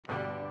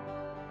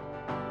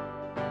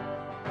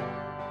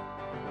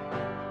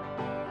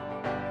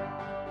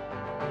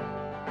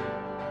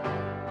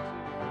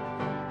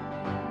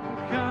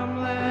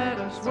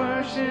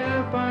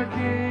worship our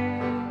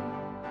King.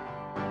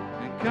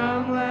 And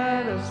come,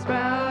 let us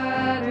bow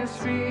at his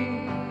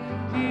feet.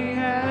 He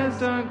has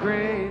done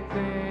great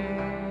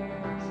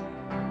things.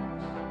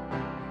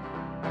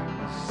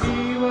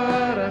 See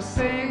what our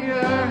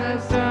Savior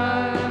has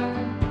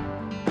done.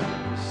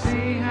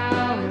 See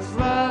how his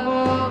love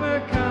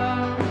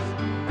overcomes.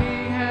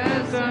 He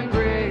has done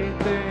great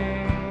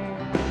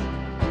things.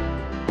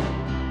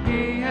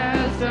 He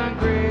has done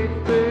great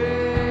things.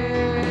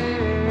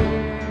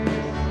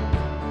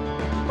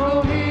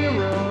 Oh,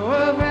 hero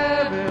of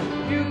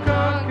heaven, you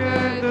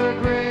conquered the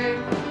grave.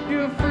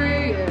 You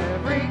free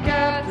every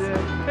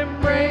captive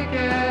and break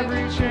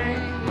every chain.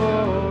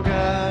 Oh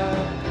God,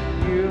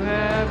 you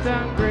have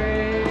done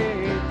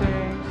great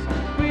things.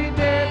 We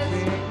dance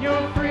in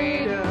your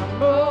freedom,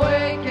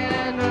 awake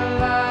and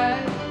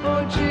alive.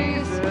 Oh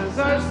Jesus,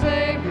 our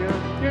Savior,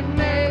 your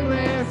name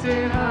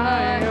lifted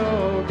high.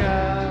 Oh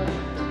God,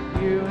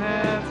 you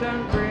have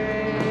done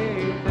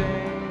great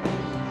things.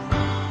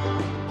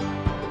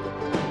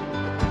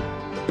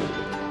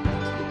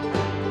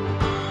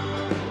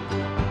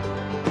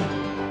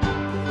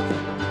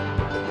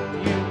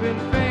 You've been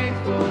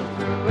faithful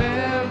through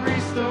every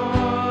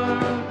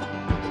storm.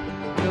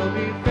 You'll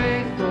be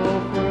faithful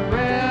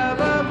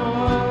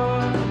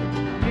forevermore.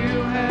 You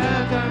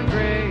have done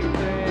great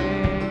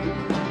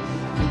things.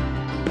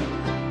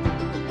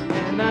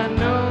 And I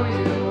know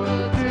you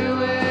will do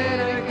it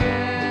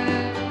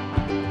again.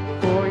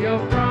 For your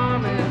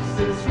promise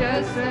is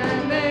yes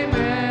and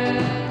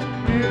amen.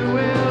 You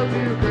will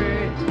do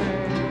great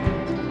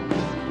things.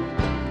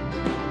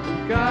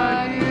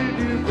 God, you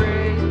do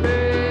great things.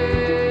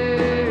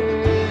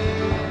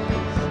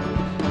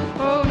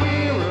 Oh,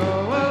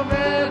 hero of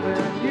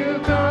heaven, you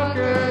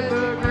conquered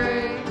the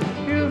grave.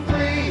 You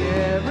free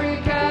every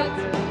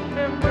captive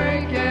and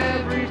break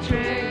every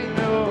chain.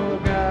 Oh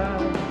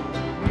God,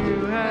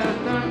 you have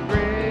done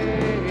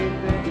great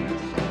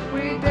things.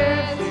 We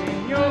dance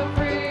in your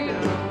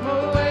freedom,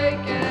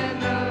 awake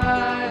and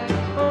alive.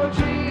 Oh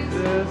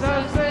Jesus,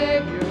 our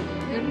Savior,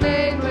 your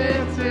name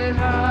lifted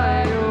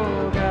high.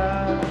 Oh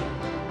God,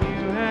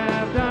 you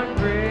have done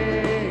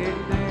great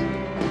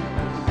things.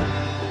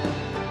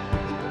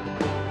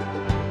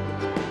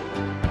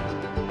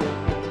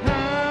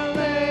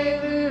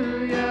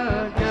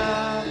 Hallelujah,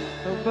 God,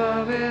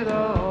 above it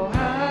all.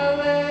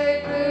 Hallelujah,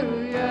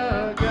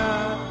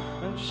 God,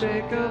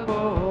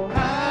 unshakable.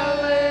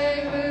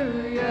 Hallelujah,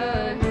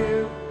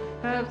 you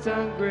have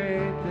done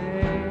great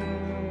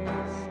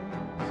things.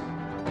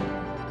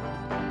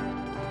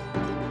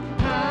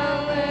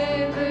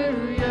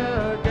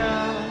 Hallelujah,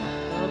 God,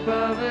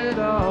 above it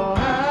all.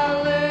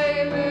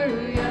 Hallelujah,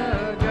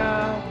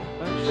 God,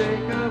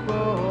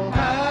 unshakable.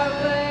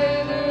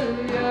 Hallelujah,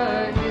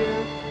 you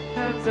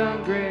have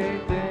done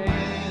great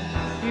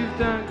things. You've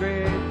done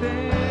great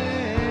things.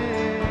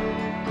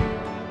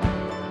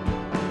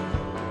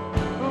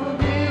 Oh,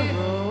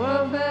 hero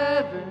of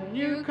heaven,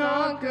 you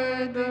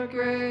conquered the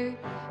grave.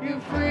 You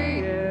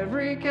free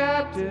every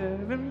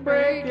captive and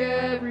break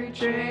every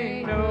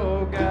chain.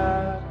 Oh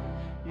God,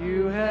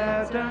 you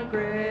have done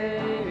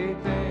great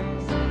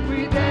things.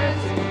 We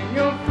dance in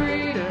your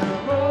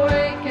freedom,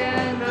 awake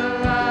and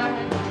alive.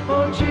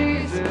 Oh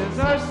Jesus,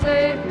 our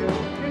Savior,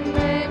 your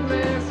name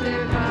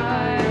lifted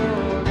high.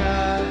 Oh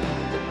God,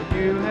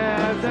 you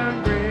have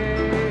done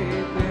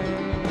great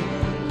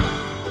things.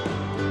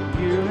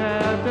 You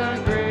have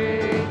done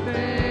great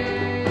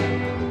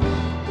things.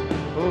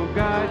 Oh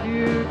God,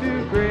 you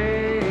do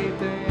great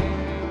things.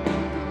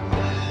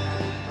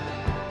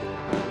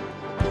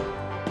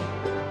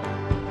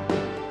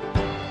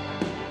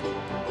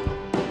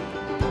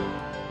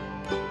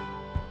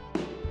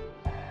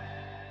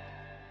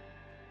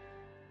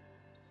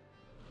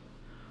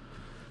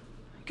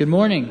 Good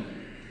morning.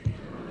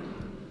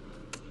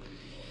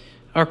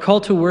 Our call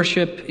to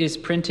worship is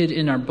printed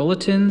in our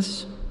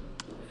bulletins.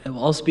 It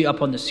will also be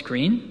up on the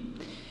screen.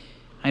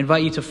 I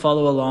invite you to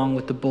follow along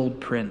with the bold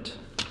print.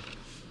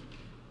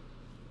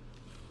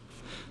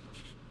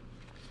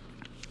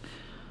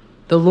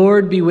 The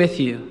Lord be with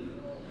you.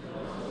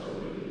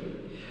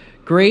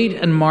 Great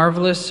and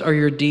marvelous are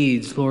your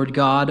deeds, Lord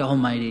God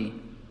Almighty.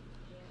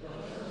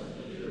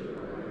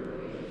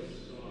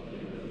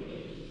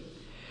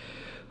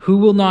 Who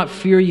will not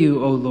fear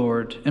you, O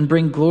Lord, and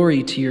bring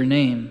glory to your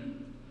name?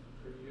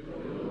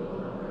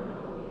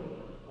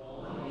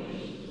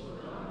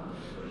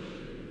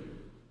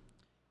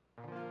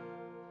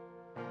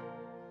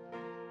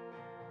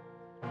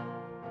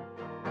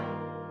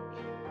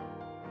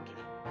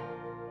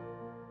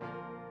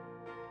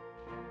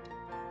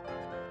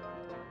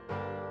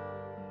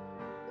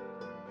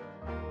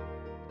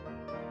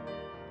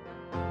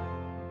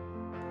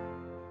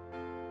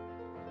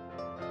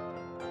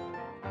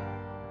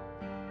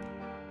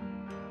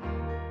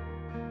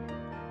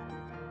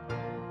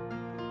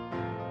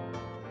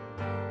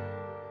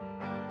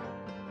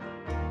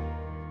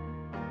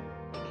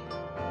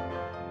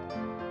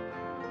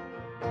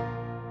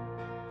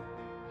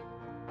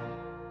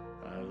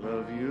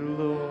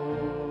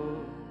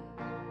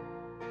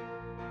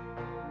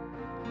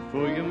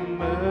 For your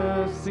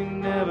mercy mercy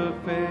never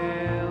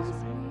fails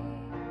me.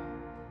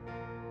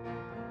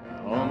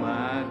 All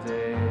my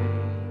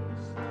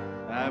days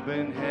I've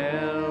been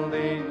held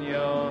in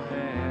your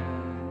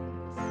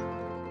hands.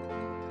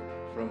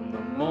 From the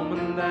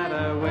moment that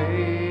I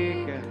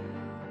wake up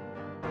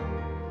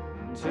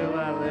until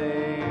I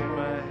lay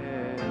my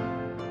head,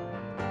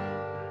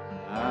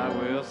 I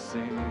will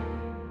sing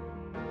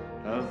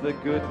of the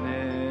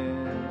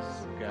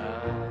goodness of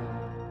God.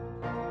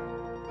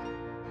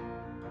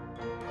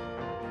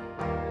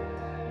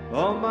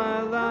 All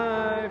my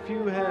life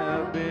you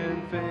have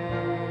been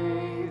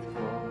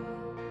faithful.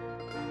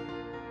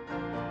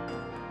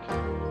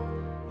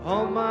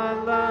 All my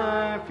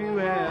life you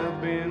have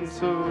been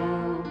so,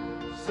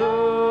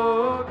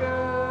 so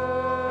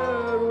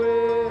good.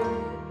 With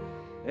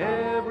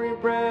every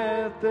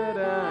breath that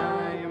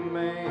I am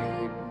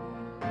able,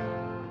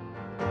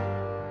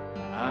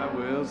 I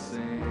will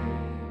sing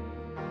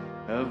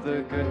of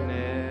the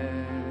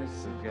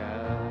goodness of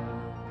God.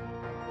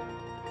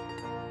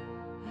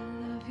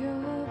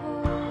 Your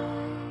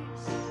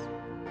voice,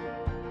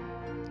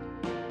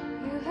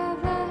 you have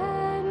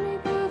led me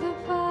through the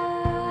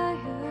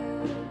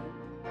fire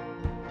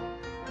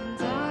and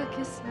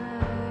darkest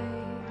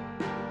night.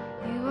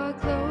 You are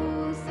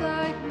close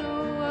like no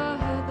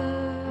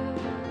other.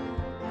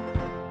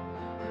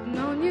 I've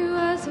known you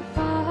as a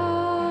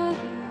father,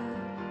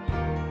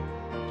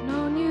 I've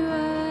known you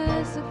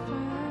as a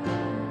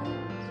friend,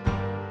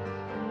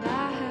 and I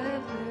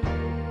have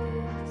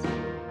lived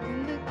in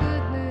the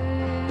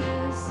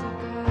goodness of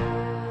God.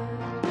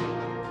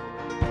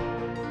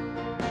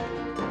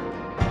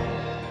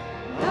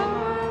 All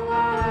my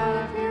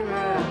life you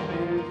have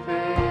been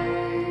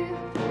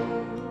faithful.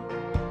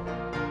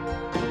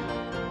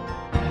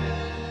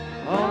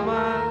 All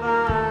my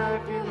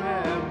life you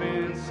have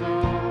been so,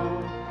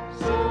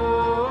 so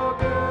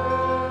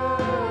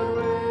good.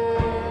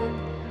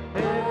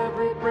 With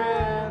every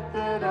breath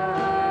that I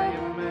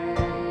am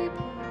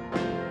able,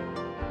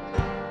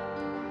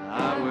 I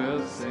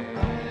will sing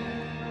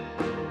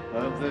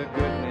of the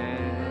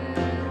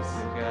goodness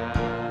of God.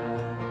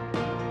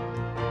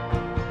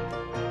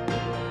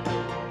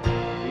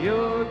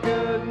 Your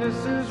goodness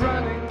is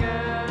running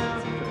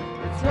after,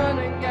 it's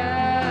running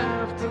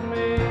after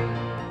me.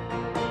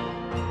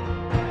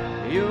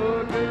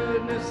 Your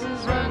goodness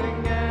is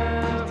running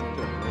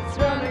after, it's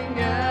running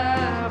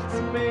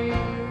after me.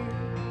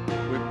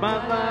 With my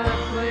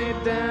life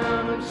laid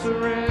down and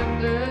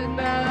surrendered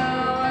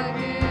now, I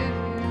give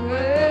you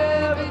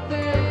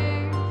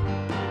everything.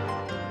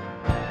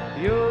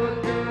 Your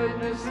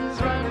goodness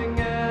is running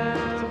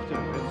after,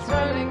 it's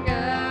running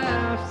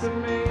after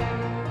me.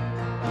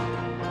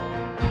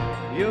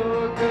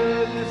 Your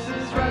goodness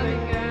is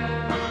running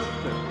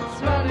after, it's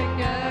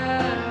running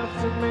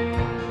after me.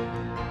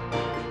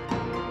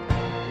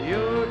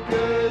 Your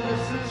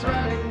goodness is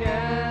running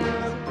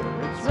after,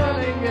 it's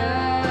running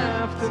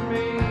after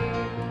me.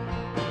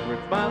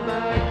 With my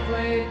life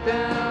laid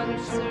down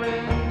and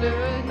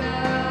surrendered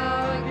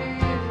now, I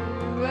give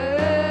you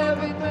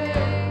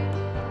everything.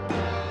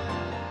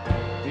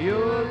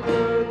 Your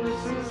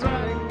goodness is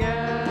running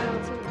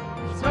after,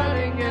 it's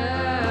running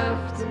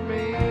after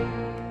me.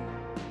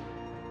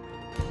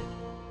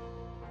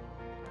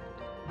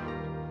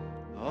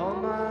 All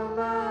my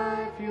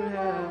life you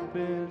have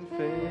been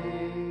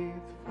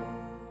faithful.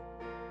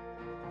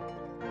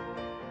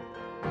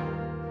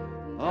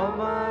 All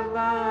my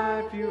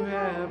life you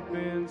have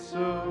been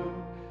so,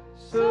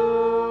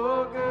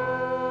 so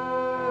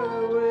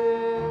good.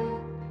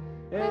 With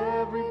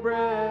every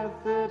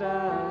breath that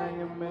I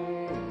am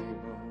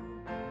able,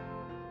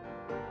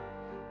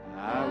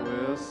 I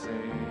will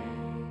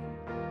sing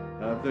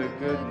of the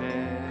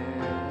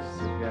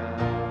goodness of God.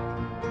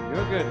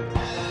 You're good.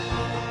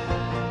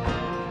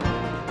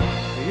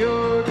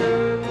 Your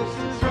goodness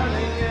is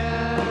running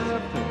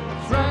after,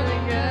 it's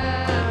running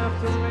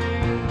after me.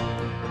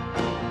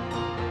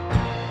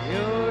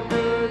 Your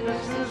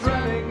goodness is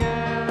running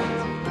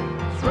after,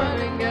 it's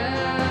running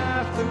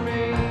after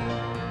me.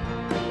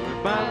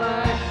 With my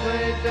life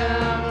laid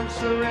down and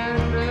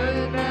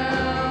surrendered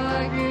now, I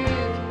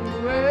give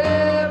you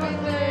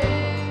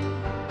everything.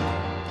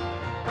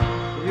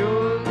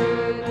 Your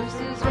goodness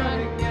is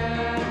running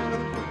after,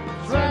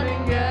 it's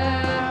running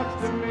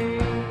after me.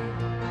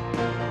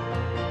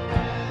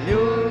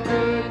 Your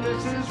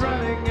goodness is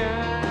running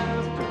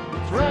after,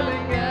 it's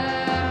running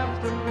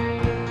after me.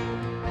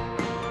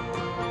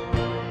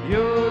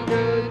 Your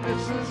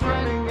goodness is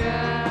running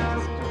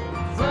after,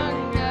 it's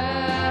running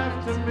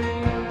after me.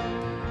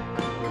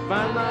 With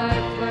my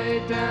life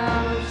laid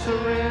down and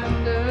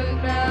surrendered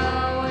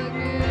now, I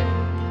give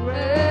you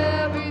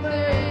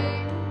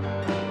everything.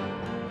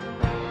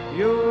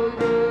 Your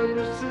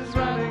goodness is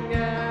running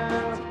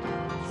after,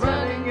 it's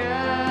running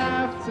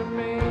after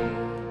me.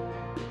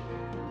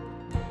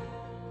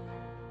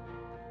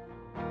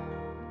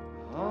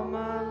 All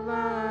my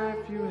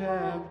life you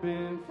have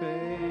been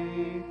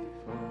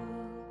faithful.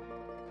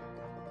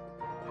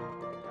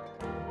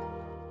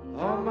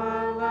 All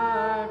my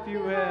life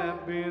you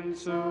have been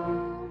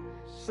so,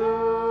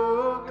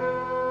 so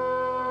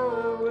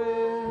good.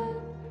 With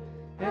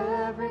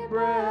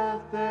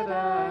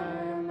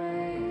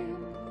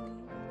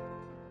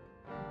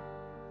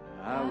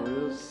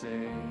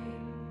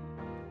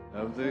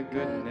of the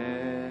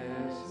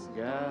goodness of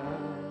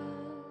God.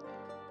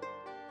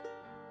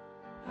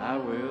 I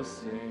will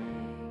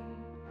sing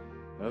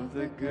of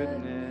the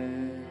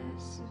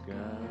goodness of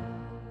God.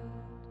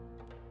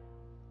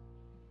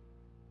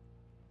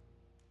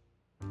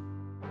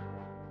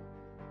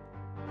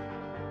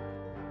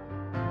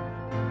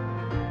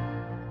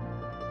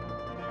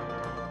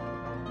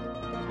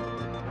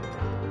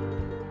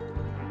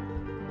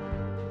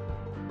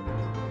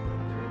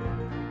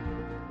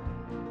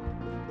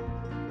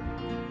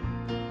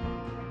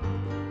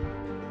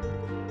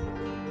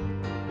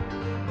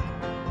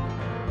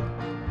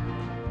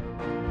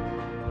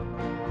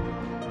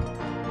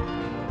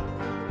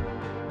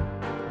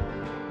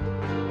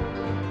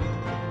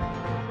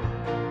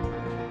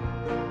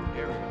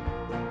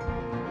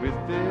 With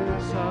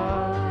this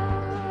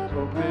heart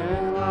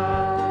open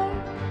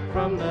wide,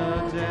 from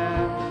the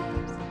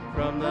depths,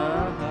 from the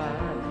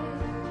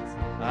heights,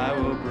 I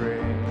will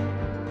bring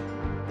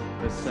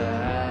the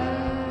sacrifice.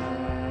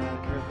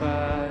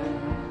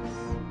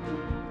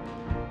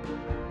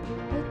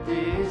 With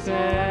these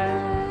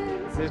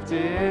hands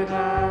lifted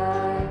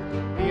high,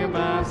 hear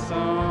my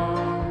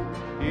song,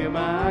 hear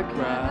my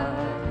cry.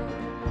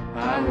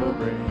 I will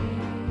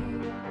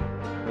bring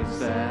the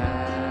sacrifice.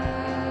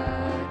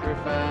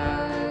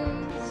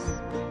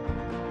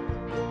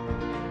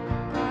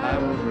 I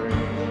will bring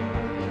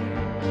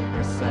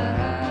a sacrifice.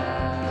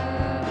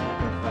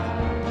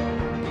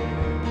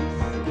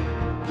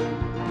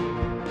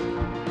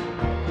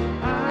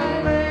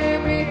 I lay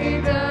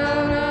me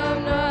down,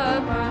 I'm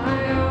not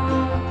my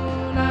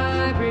own.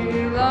 I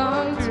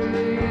belong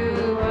to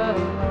you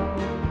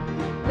alone.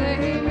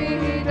 Lay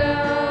me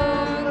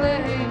down,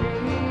 lay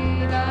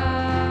me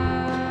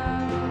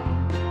down.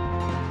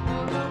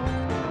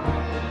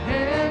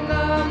 And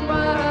on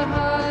my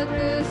heart,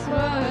 this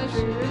much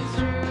is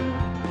true.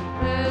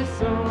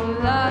 There's no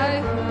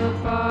life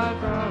apart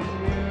from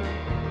you.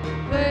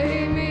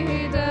 Lay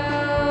me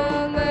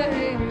down,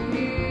 lay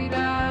me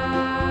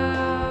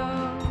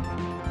down.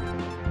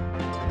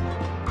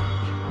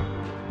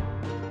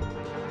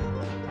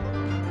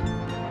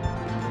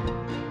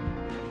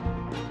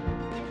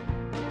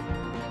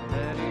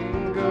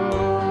 Letting go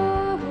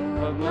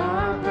of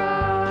my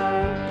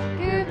pride,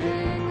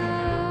 giving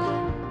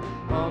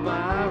up all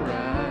my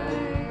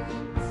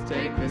rights.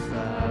 Take this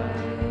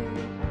life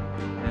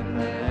and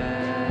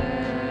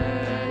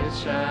let it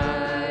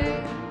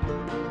shine.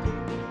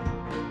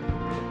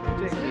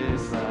 Take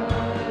this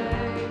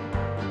light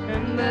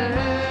and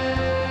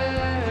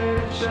let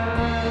it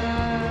shine.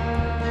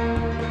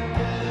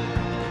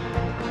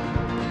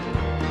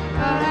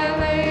 I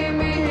lay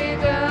me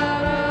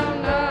down,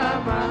 I'm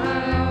not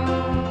my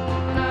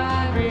own.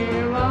 I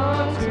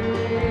belong to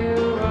you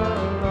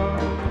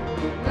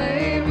alone.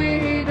 Lay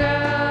me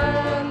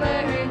down,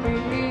 lay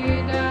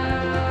me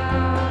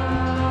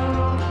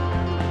down.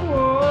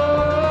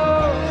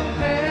 Oh,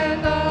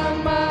 and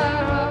on my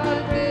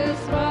heart, this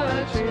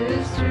much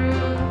is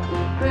true.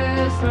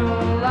 There's no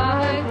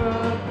life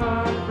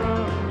apart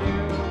from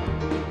you.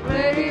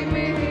 Lay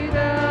me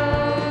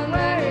down,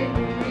 lay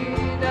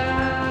me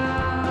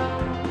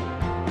down.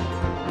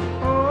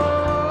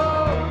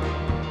 Oh,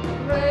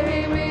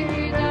 lay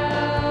me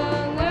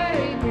down,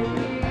 lay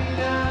me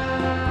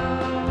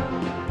down.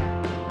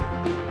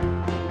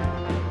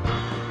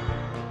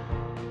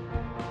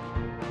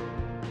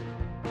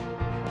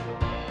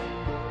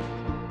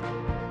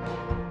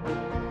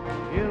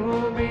 It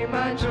will be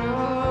my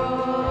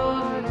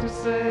joy to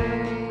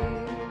say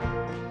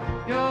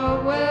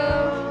your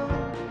will,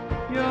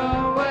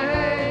 your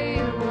way.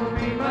 It will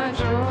be my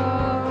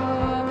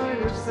joy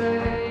to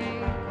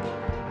say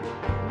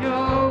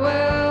your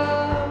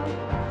will,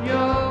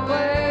 your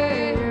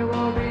way. It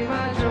will be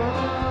my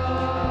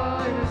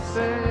joy to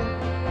say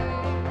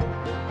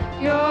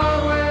your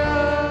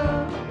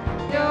will,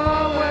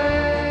 your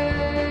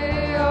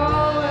way,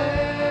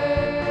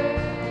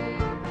 always.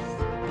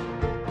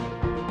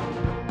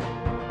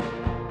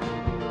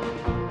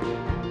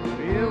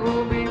 It will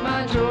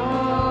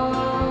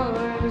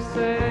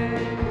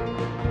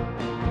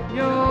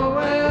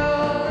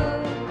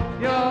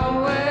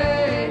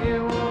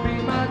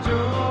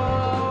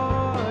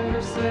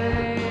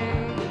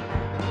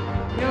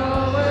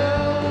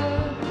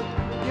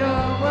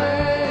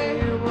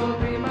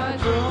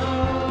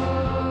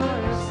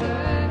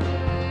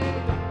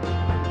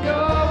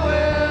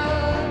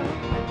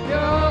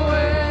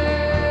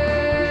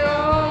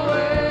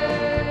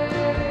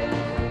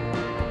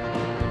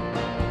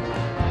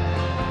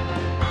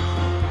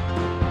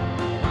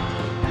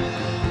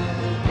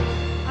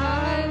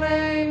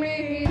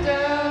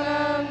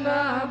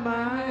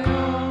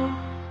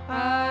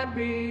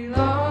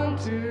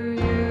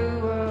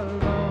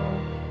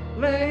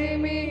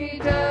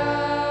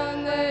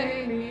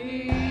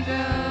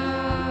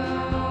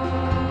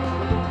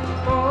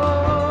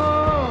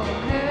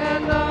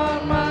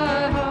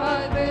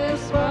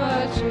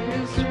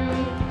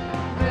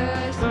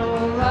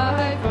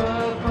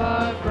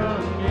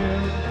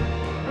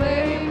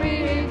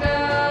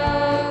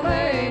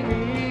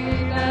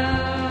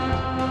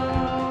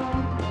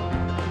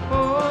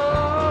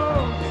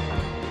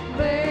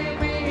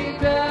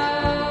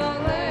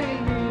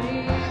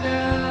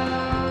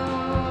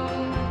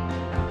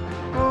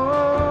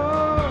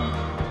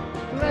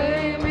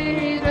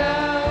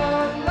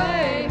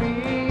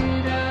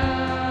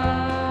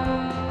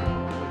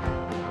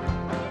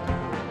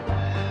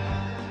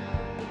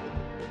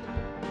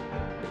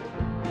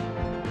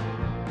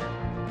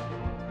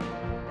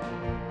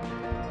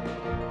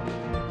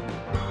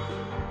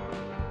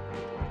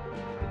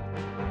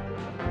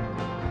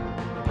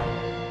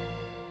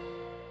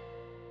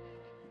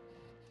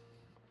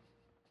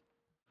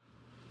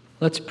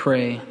Let's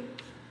pray.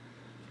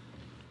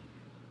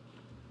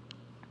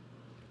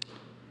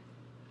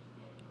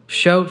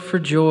 Shout for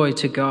joy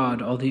to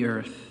God, all the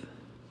earth.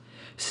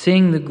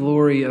 Sing the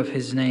glory of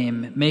his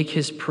name. Make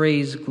his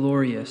praise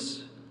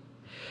glorious.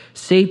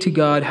 Say to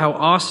God, how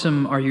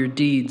awesome are your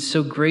deeds.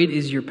 So great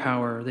is your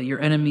power that your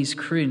enemies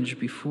cringe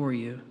before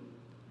you.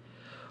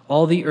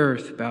 All the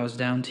earth bows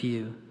down to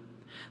you.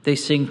 They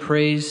sing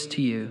praise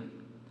to you.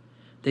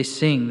 They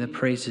sing the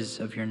praises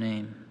of your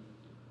name.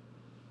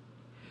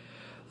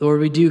 Lord,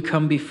 we do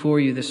come before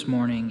you this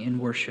morning in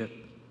worship.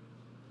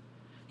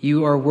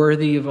 You are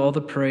worthy of all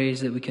the praise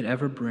that we could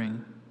ever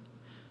bring.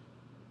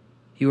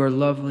 You are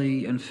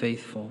lovely and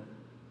faithful.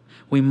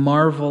 We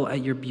marvel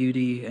at your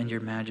beauty and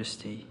your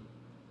majesty.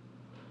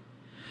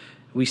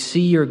 We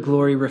see your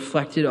glory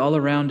reflected all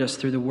around us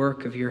through the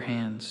work of your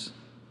hands,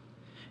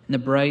 in the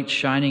bright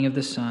shining of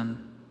the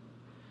sun,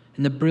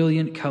 in the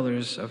brilliant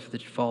colors of the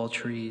fall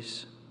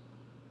trees.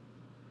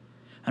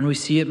 And we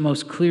see it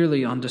most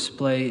clearly on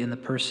display in the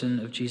person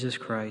of Jesus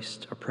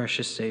Christ, our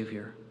precious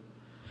Savior,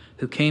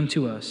 who came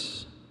to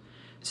us,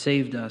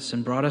 saved us,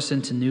 and brought us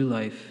into new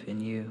life in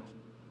you.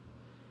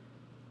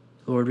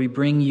 Lord, we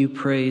bring you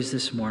praise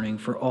this morning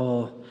for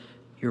all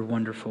your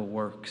wonderful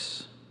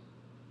works.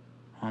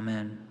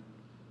 Amen.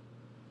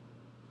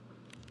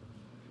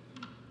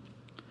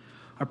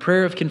 Our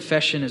prayer of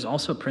confession is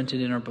also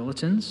printed in our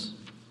bulletins.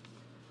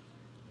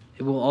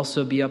 It will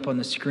also be up on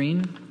the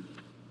screen.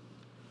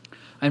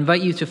 I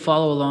invite you to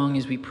follow along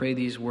as we pray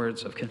these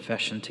words of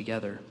confession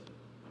together.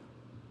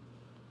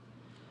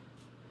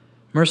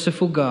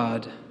 Merciful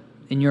God,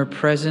 in your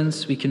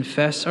presence we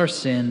confess our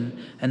sin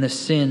and the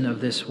sin of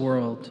this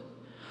world.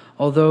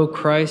 Although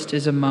Christ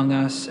is among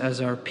us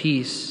as our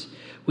peace,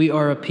 we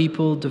are a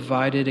people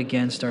divided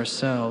against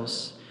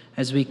ourselves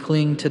as we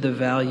cling to the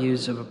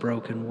values of a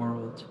broken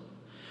world.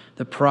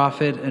 The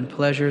profit and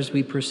pleasures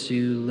we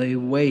pursue lay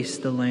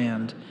waste the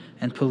land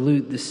and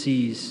pollute the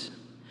seas.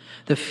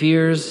 The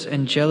fears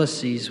and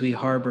jealousies we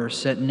harbor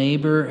set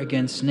neighbor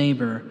against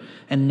neighbor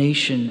and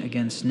nation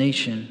against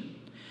nation.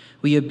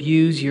 We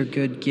abuse your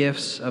good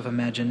gifts of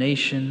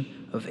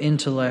imagination, of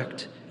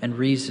intellect, and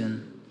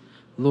reason.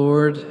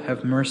 Lord,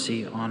 have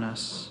mercy on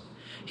us.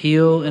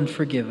 Heal and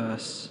forgive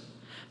us.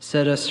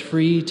 Set us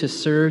free to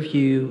serve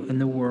you in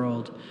the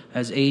world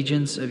as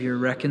agents of your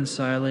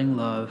reconciling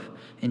love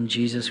in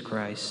Jesus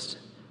Christ.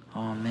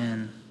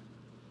 Amen.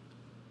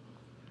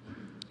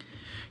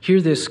 Hear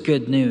this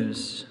good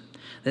news,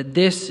 that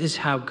this is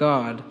how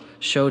God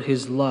showed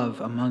his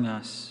love among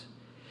us.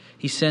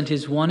 He sent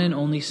his one and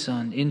only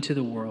Son into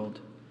the world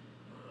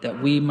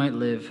that we might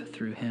live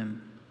through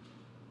him.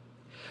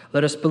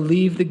 Let us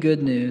believe the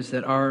good news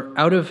that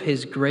out of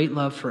his great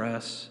love for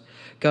us,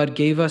 God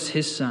gave us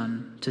his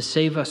Son to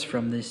save us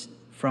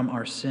from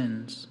our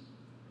sins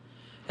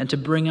and to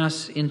bring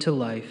us into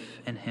life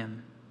in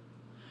him.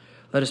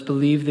 Let us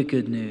believe the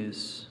good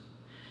news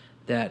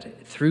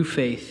that through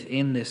faith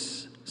in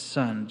this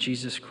Son,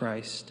 Jesus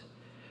Christ,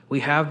 we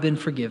have been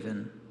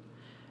forgiven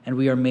and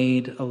we are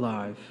made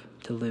alive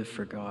to live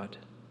for God.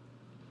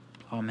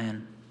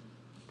 Amen.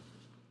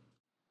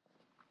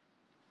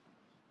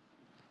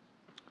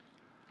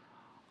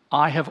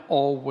 I have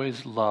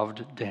always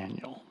loved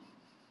Daniel.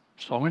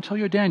 So I'm going to tell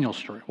you a Daniel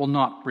story. Well,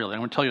 not really.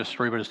 I'm going to tell you a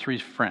story about his three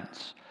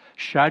friends,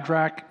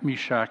 Shadrach,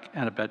 Meshach,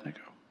 and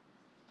Abednego.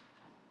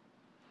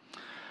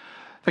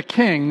 The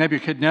king,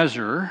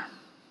 Nebuchadnezzar,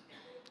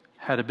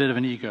 had a bit of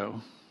an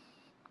ego.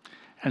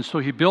 And so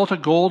he built a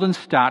golden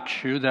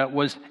statue that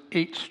was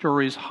 8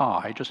 stories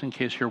high, just in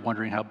case you're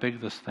wondering how big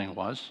this thing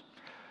was.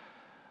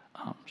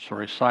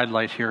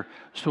 Sidelight here.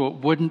 So it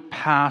wouldn't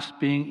pass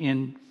being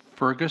in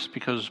Fergus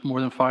because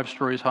more than 5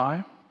 stories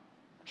high.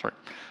 So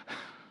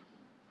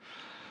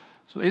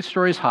 8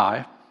 stories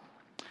high.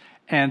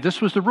 And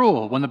this was the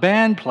rule. When the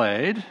band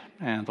played,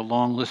 and the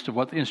long list of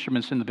what the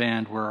instruments in the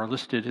band were are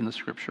listed in the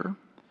scripture,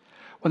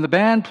 when the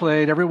band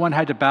played, everyone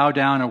had to bow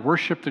down and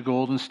worship the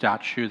golden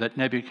statue that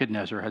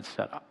Nebuchadnezzar had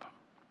set up.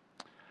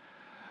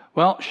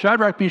 Well,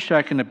 Shadrach,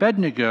 Meshach, and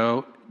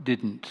Abednego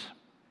didn't.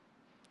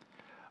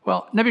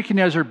 Well,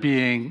 Nebuchadnezzar,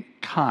 being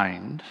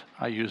kind,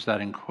 I use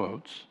that in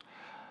quotes,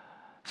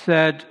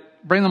 said,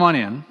 bring them on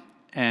in.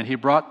 And he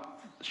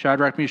brought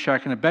Shadrach,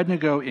 Meshach, and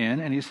Abednego in,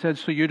 and he said,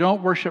 so you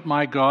don't worship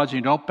my gods, and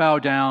you don't bow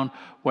down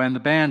when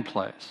the band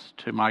plays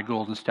to my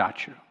golden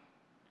statue.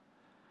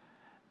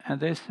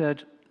 And they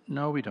said,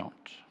 no, we don't.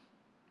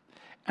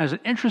 As an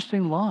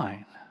interesting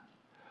line,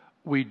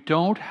 we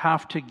don't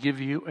have to give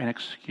you an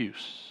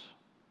excuse.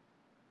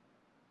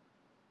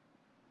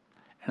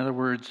 In other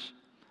words,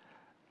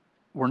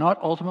 we're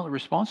not ultimately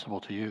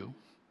responsible to you.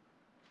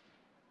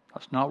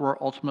 That's not where our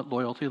ultimate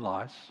loyalty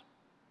lies.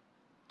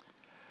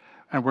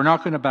 And we're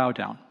not going to bow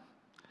down.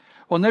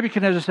 Well,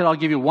 Nebuchadnezzar said, I'll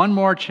give you one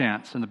more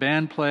chance. And the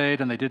band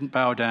played, and they didn't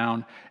bow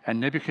down.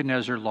 And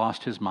Nebuchadnezzar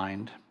lost his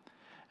mind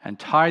and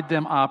tied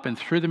them up and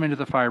threw them into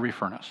the fiery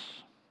furnace.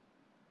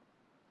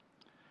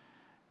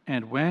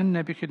 And when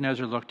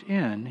Nebuchadnezzar looked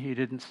in, he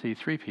didn't see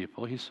 3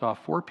 people. He saw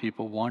 4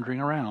 people wandering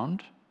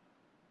around,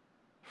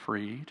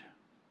 freed,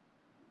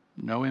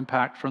 no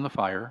impact from the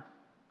fire,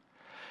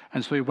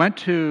 And so he went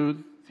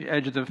to the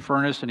edge of the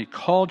furnace and he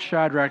called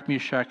Shadrach,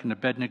 Meshach, and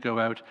Abednego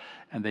out,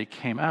 and they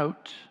came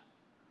out,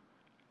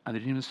 and they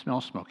didn't even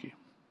smell smoky,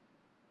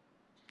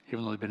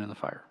 even though they'd been in the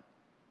fire.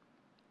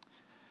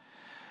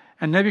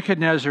 And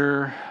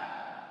Nebuchadnezzar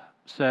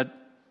said,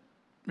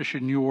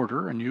 issued a new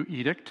order, a new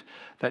edict,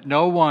 that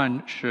no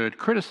one should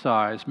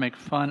criticize, make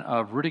fun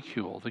of,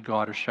 ridicule the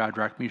God of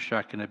Shadrach,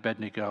 Meshach, and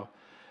Abednego,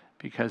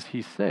 because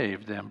he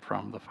saved them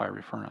from the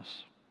fiery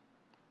furnace.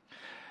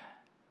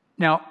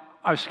 Now,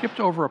 I've skipped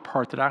over a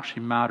part that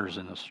actually matters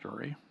in this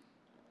story,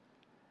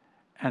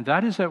 and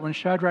that is that when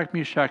Shadrach,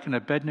 Meshach, and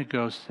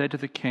Abednego said to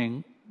the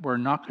king, "We're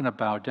not going to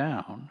bow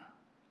down,"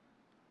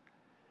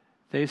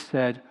 they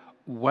said,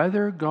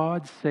 "Whether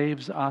God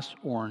saves us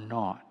or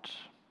not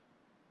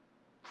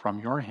from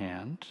your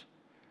hand,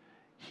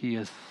 he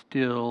is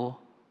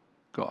still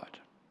God."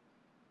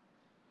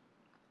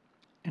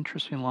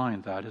 Interesting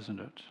line, that, isn't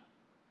it?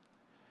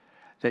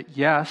 That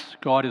yes,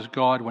 God is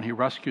God when he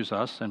rescues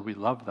us, and we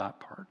love that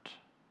part.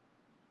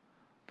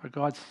 But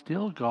God's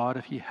still God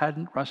if he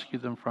hadn't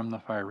rescued them from the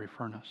fiery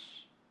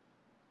furnace.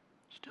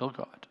 Still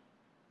God.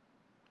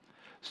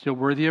 Still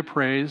worthy of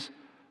praise,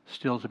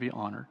 still to be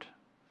honored.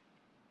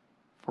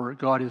 For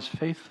God is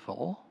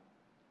faithful.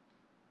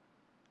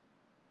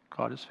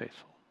 God is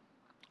faithful.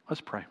 Let's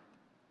pray.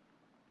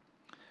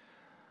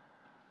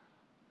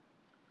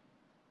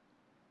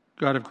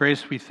 God of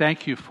grace, we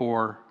thank you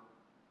for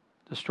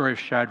the story of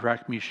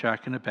Shadrach,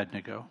 Meshach, and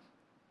Abednego,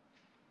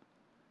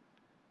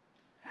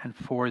 and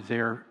for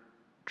their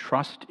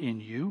trust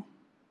in you,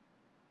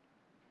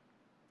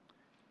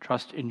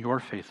 trust in your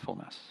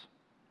faithfulness.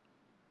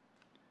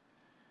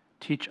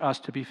 Teach us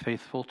to be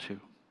faithful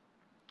too.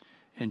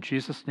 In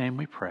Jesus' name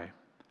we pray.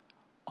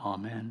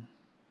 Amen.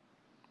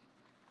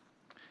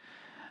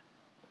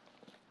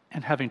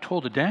 And having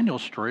told a Daniel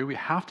story, we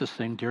have to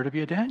sing Dare to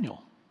be a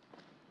Daniel.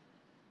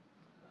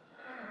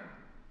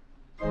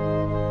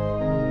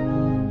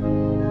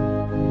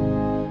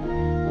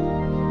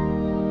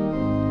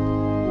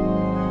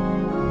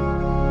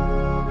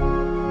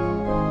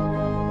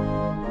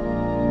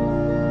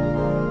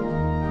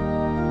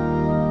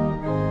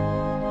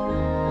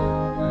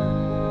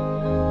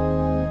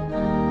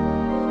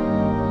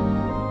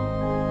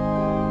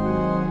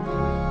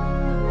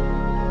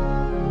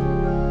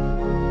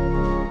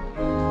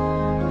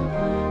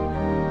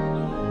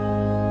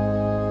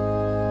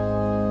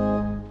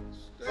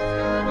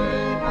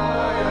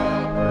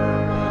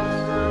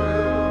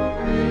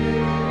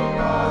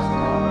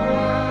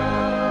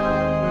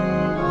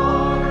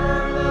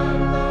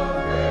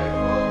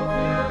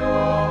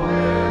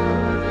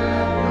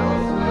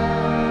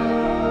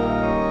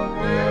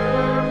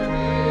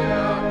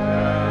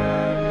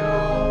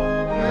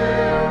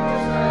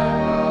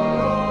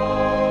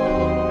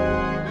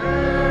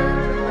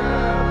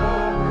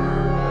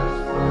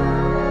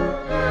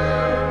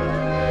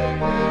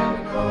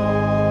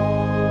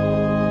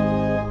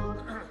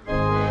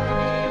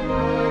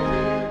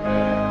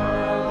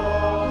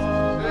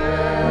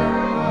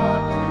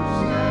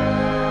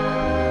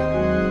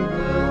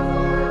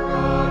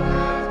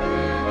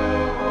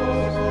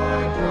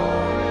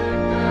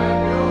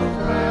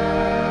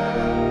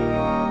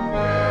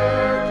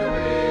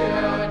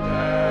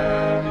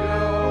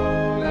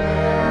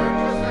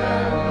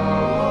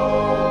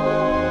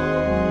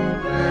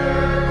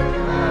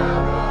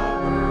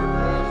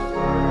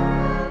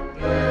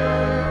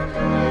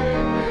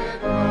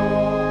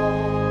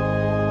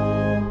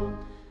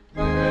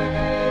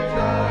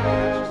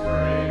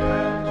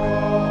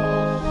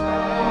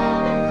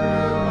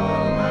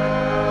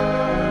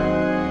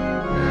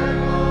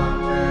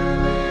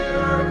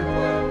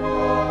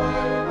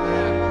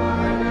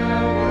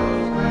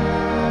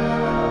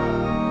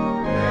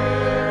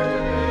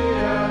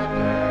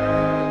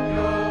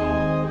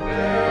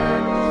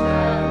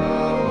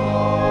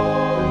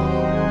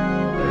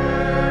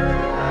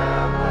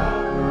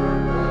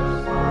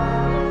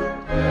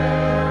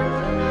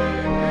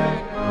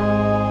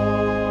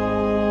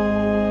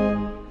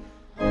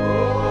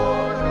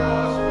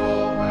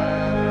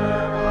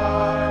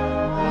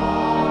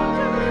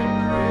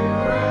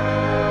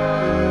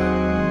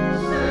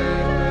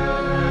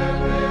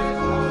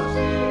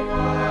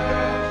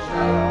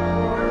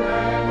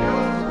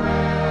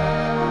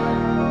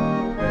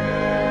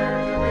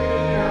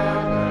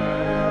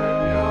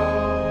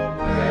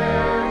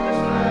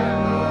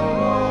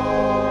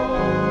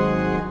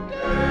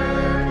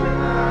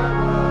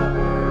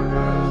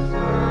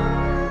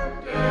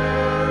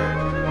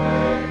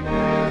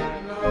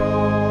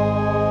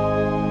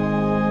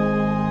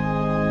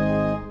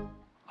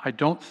 I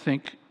don't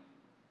think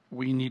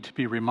we need to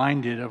be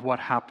reminded of what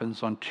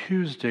happens on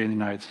Tuesday in the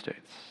United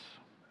States.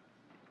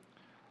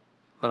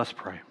 Let us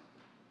pray.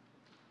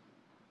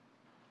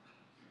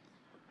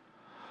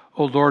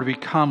 O Lord, we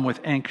come with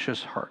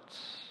anxious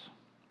hearts,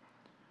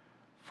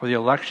 for the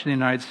election in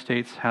the United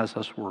States has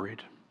us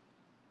worried.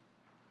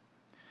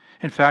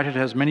 In fact, it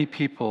has many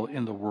people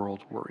in the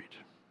world worried.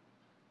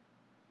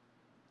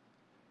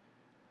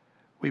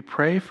 We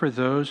pray for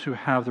those who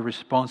have the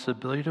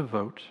responsibility to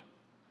vote,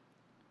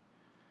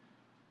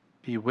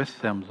 Be with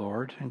them,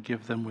 Lord, and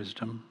give them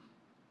wisdom.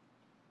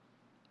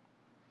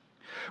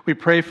 We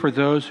pray for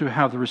those who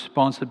have the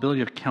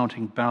responsibility of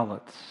counting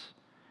ballots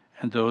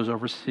and those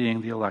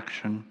overseeing the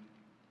election.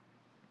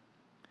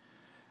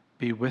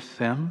 Be with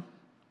them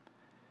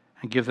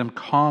and give them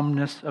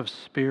calmness of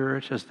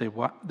spirit as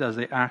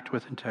they act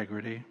with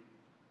integrity.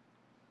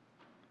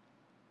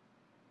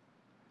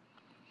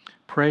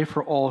 Pray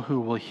for all who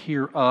will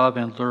hear of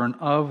and learn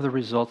of the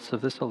results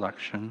of this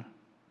election,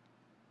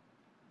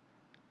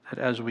 that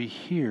as we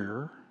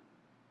hear,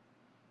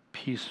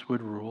 peace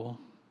would rule.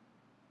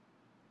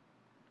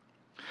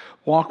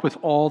 Walk with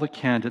all the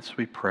candidates,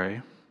 we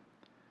pray,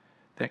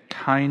 that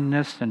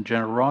kindness and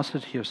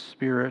generosity of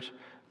spirit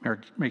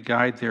may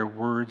guide their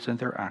words and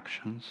their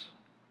actions.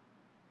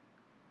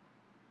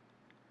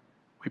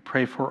 We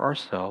pray for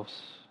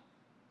ourselves,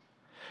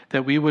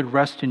 that we would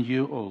rest in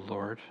you, O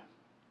Lord,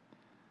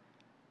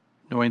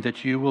 knowing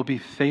that you will be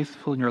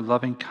faithful in your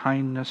loving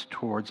kindness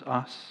towards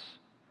us,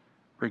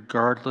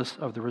 regardless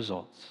of the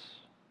results.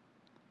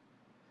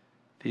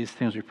 These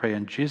things we pray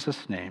in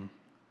Jesus' name.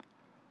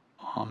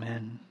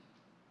 Amen.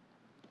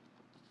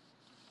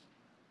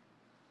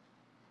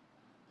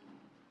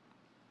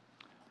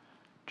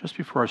 Just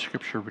before our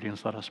scripture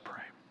readings, let us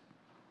pray.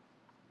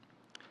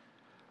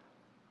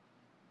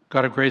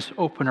 God of grace,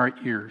 open our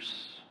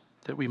ears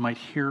that we might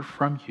hear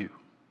from you.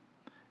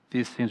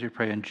 These things we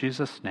pray in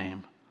Jesus'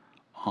 name.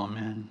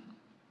 Amen.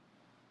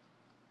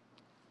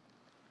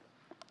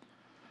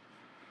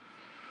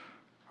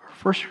 Our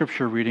first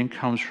scripture reading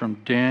comes from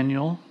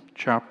Daniel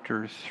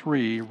chapter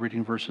 3,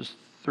 reading verses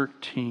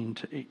 13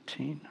 to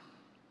 18.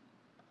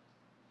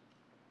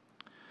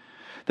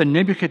 Then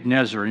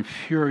Nebuchadnezzar, in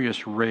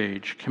furious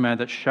rage,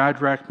 commanded that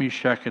Shadrach,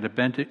 Meshach, and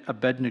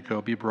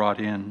Abednego be brought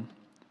in.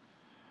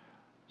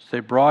 So they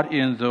brought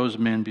in those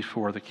men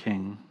before the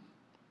king.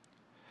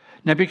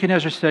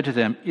 Nebuchadnezzar said to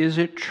them, "Is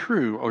it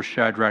true, O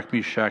Shadrach,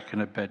 Meshach,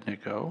 and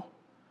Abednego,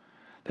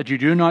 that you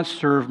do not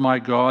serve my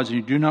gods and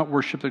you do not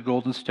worship the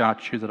golden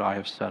statue that I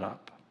have set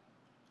up?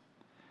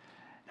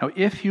 Now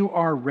if you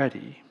are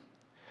ready,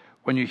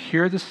 when you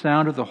hear the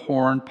sound of the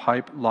horn,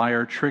 pipe,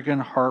 lyre,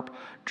 trigon, harp,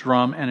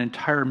 drum, and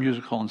entire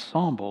musical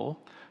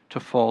ensemble, to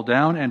fall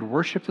down and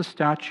worship the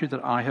statue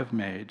that I have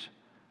made,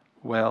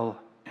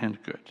 well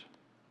and good.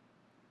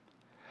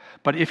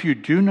 But if you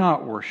do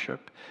not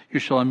worship, you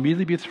shall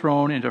immediately be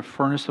thrown into a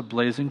furnace of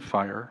blazing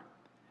fire.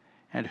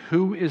 And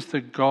who is the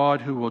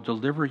God who will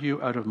deliver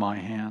you out of my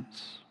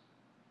hands?"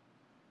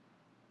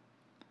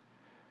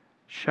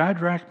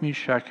 Shadrach,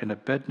 Meshach, and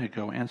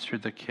Abednego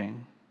answered the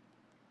king,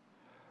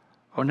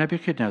 "O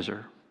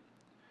Nebuchadnezzar,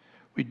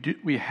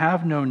 we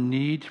have no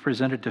need to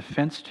present a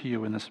defense to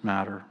you in this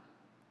matter.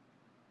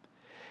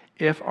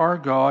 If our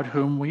God,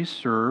 whom we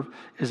serve,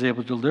 is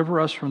able to deliver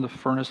us from the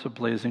furnace of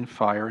blazing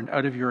fire and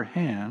out of your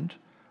hand,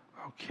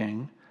 O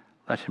king,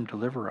 let him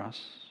deliver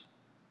us.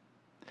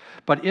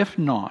 But if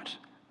not,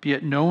 be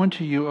it known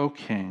to you, O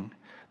king,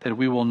 that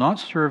we will not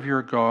serve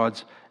your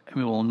gods and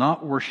we will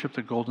not worship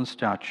the golden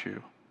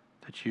statue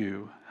that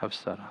you have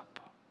set up."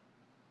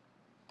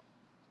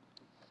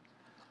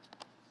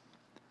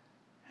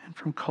 And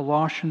from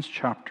Colossians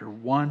chapter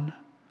 1,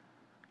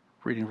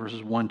 reading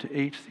verses 1 to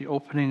 8, the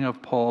opening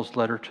of Paul's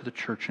letter to the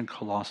church in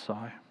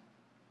Colossae.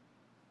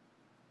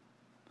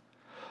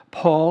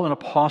 Paul, an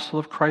apostle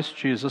of Christ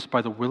Jesus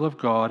by the will of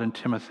God, and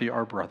Timothy,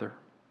 our brother.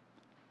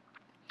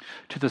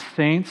 To the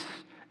saints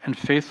and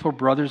faithful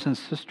brothers and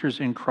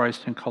sisters in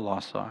Christ in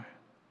Colossae,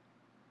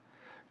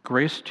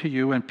 grace to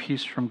you and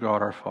peace from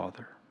God our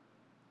Father.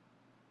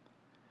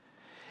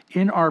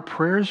 In our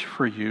prayers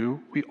for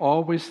you, we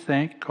always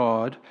thank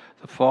God,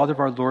 the Father of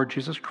our Lord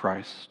Jesus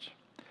Christ,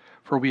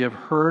 for we have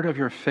heard of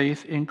your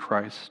faith in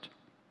Christ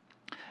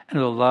and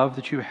of the love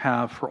that you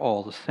have for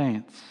all the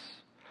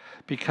saints,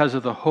 because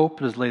of the hope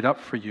that is laid up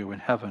for you in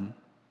heaven.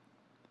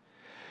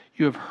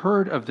 You have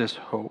heard of this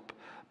hope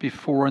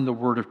before in the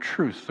word of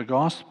truth, the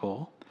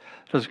gospel,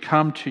 that has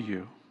come to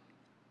you.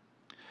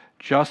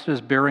 Just as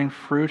bearing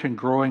fruit and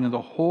growing in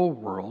the whole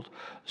world,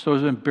 so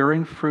has been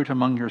bearing fruit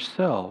among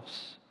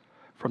yourselves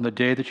from the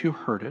day that you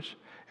heard it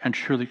and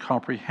truly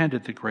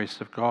comprehended the grace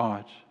of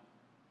God.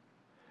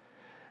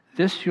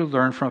 This you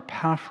learned from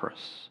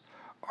Epaphras,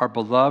 our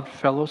beloved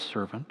fellow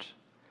servant.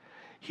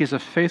 He is a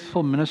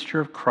faithful minister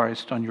of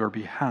Christ on your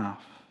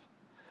behalf,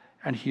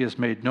 and he has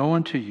made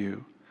known to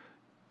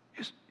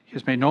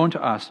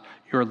us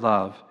your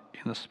love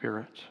in the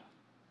Spirit.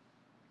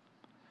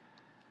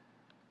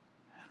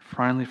 And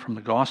finally, from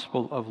the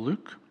Gospel of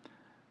Luke,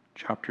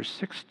 chapter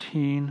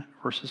 16,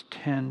 verses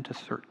 10 to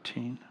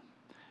 13.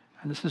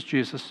 And this is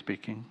Jesus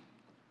speaking.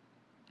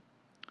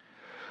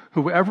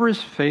 "Whoever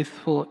is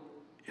faithful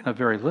in a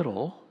very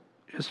little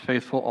is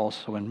faithful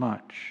also in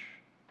much.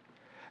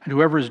 And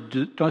whoever is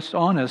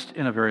dishonest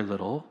in a very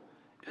little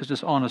is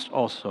dishonest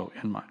also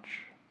in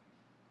much.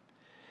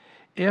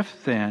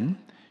 If then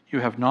you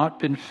have not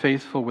been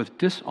faithful with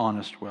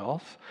dishonest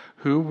wealth,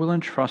 who will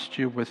entrust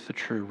you with the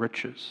true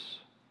riches?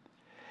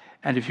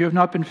 And if you have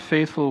not been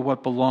faithful with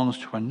what belongs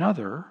to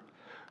another,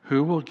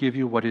 who will give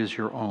you what is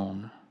your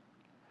own?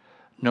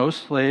 No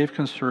slave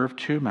can serve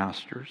two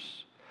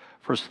masters,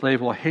 for a slave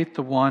will hate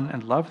the one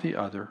and love the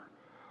other,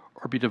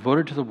 or be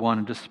devoted to the one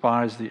and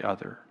despise the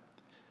other.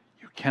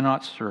 You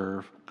cannot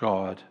serve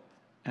God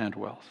and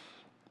wealth.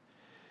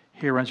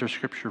 Here ends our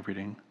scripture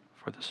reading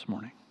for this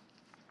morning.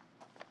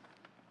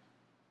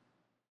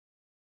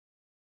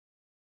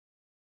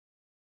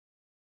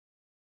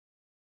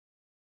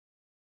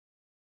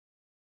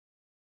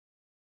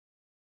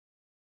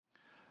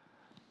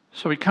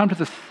 So we come to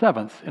the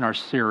seventh in our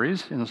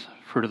series in the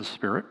fruit of the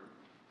Spirit,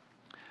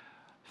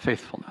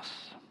 faithfulness.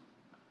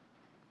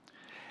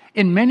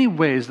 In many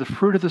ways, the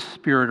fruit of the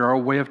Spirit are a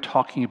way of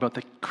talking about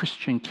the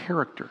Christian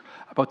character,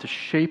 about the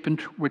shape in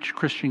which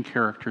Christian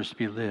character is to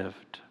be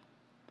lived.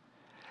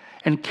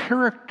 And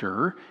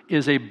character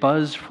is a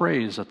buzz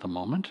phrase at the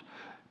moment,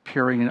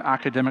 appearing in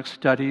academic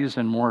studies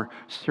and more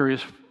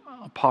serious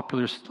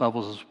popular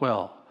levels as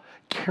well.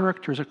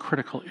 Character is a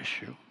critical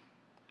issue.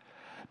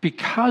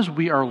 Because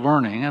we are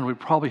learning, and we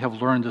probably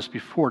have learned this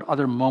before at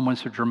other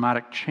moments of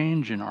dramatic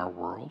change in our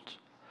world,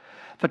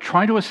 that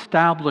trying to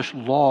establish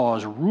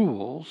laws,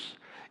 rules,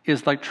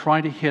 is like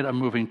trying to hit a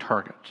moving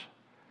target.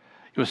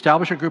 You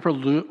establish a group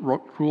of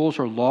rules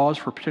or laws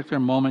for a particular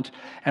moment,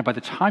 and by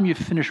the time you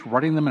finish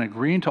writing them and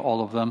agreeing to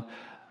all of them,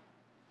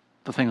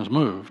 the thing has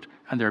moved,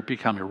 and they're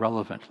become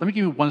irrelevant. Let me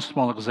give you one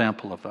small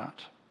example of that.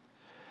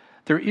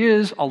 There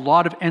is a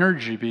lot of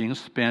energy being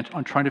spent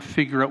on trying to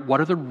figure out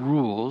what are the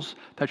rules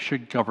that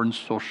should govern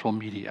social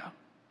media.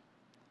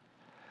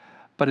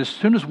 But as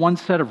soon as one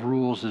set of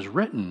rules is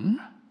written,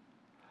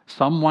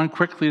 someone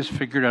quickly has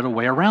figured out a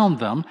way around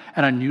them,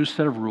 and a new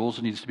set of rules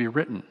needs to be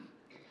written.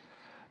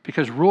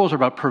 Because rules are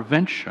about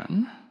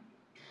prevention,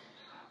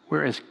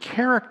 whereas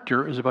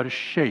character is about a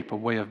shape, a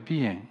way of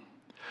being.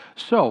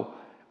 So,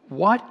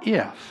 what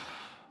if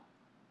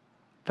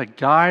the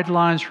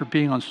guidelines for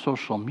being on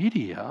social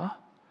media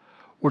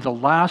were the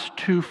last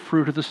two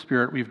fruit of the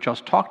Spirit we've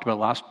just talked about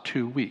the last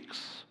 2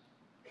 weeks?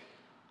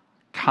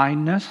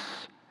 Kindness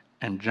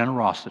and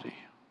generosity.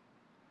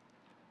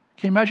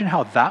 Can you imagine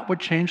how that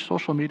would change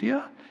social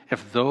media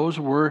if those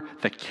were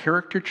the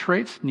character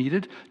traits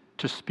needed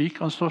to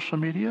speak on social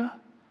media?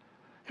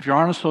 If you're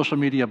on social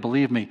media,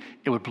 believe me,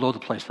 it would blow the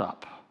place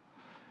up.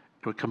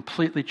 It would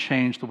completely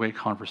change the way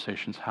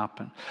conversations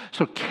happen.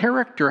 So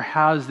character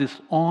has this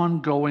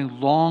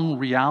ongoing, long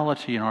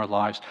reality in our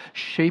lives,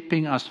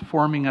 shaping us,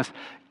 forming us,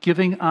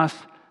 giving us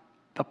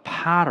the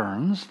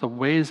patterns, the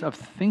ways of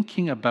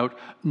thinking about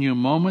new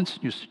moments,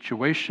 new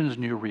situations,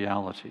 new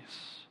realities.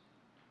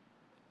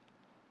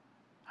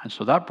 And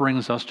so that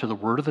brings us to the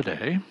word of the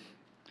day,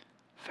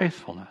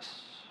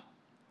 faithfulness.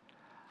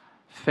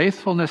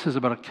 Faithfulness is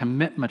about a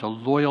commitment, a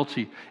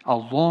loyalty, a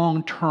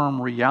long-term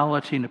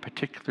reality in a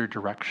particular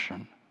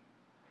direction.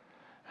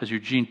 As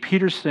Eugene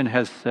Peterson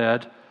has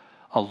said,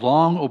 a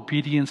long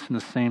obedience in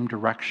the same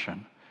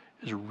direction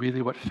is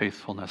really what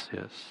faithfulness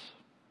is.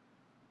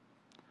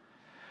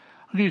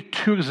 I'll give you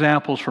 2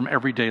 examples from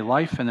everyday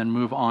life and then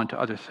move on to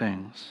other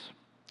things.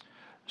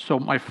 So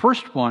my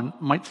first one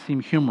might seem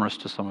humorous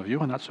to some of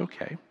you, and that's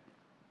okay.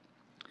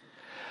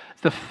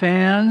 The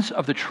fans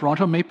of the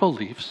Toronto Maple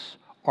Leafs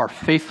are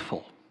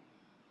faithful.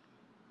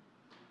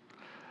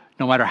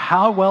 No matter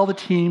how well the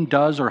team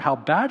does or how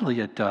badly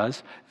it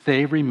does,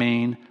 they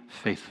remain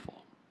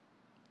faithful.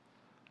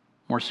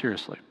 More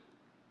seriously,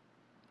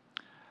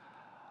 I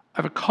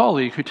have a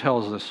colleague who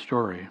tells this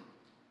story.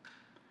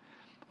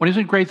 When he was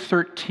in grade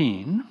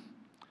 13,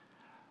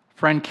 a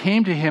friend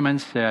came to him and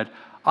said,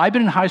 I've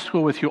been in high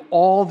school with you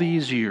all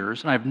these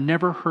years, and I've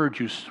never heard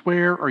you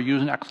swear or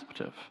use an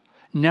expletive.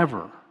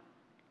 Never.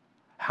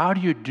 How do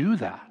you do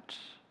that?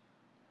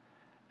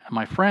 And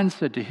my friend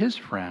said to his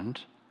friend,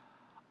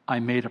 I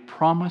made a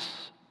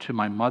promise to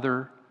my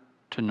mother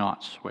to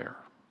not swear.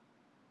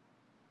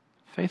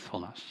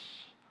 Faithfulness.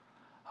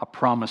 A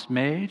promise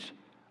made,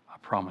 a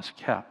promise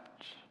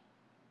kept.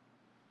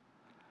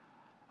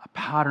 A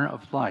pattern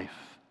of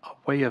life, a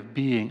way of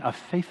being, a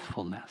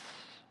faithfulness.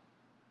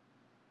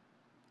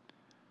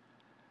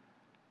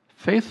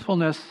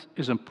 Faithfulness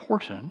is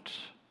important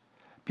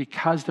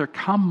because there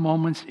come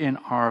moments in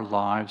our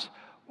lives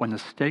when the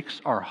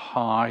stakes are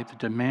high, the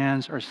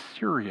demands are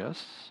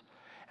serious,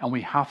 and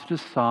we have to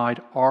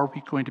decide, are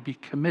we going to be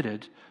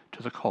committed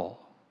to the call?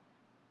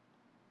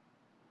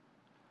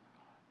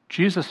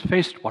 Jesus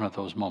faced one of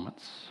those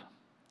moments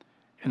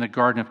in the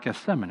Garden of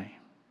Gethsemane.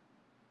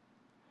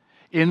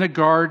 In the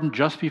garden,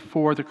 just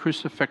before the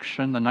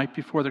crucifixion, the night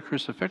before the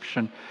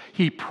crucifixion,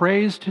 he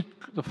prays to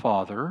the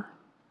Father,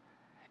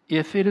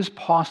 if it is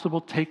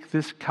possible, take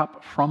this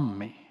cup from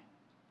me.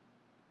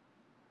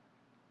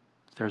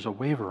 There's a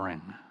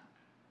wavering,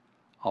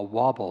 a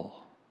wobble,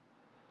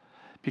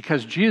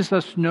 because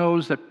Jesus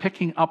knows that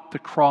picking up the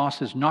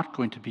cross is not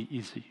going to be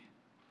easy,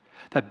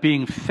 that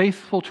being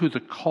faithful to the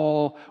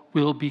call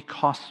will be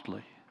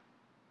costly.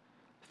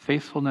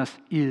 Faithfulness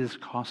is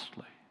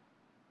costly.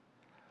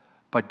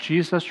 But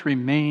Jesus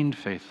remained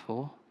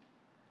faithful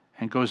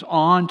and goes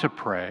on to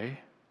pray,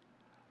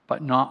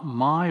 but not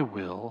my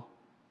will,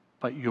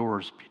 but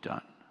yours be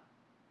done.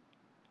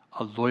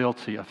 A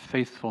loyalty, a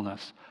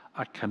faithfulness,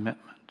 a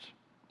commitment.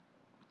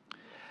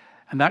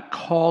 And that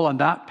call and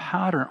that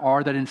pattern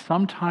are that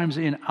sometimes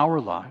in our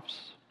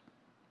lives,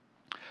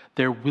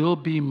 there will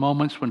be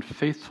moments when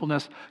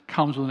faithfulness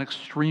comes with an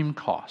extreme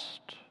cost.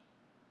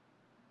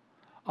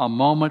 A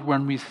moment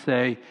when we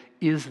say,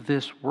 is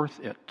this worth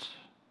it?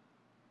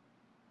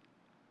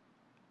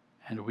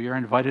 And we are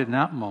invited in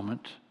that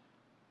moment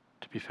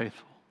to be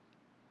faithful.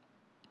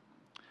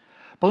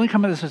 But let me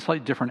come at this at a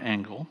slightly different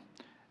angle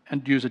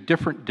and use a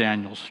different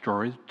Daniel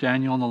story.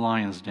 Daniel in the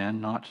lion's den,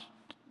 not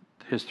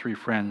his three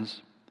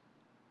friends.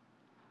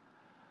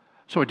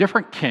 So a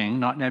different king,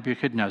 not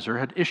Nebuchadnezzar,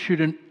 had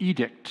issued an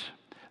edict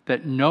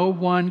that no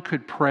one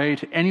could pray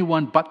to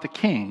anyone but the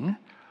king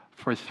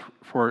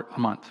for a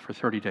month, for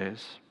 30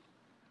 days.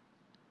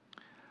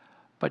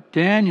 But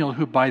Daniel,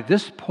 who by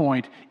this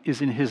point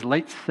is in his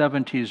late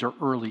 70s or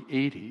early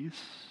 80s,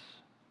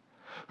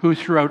 who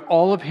throughout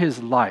all of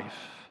his life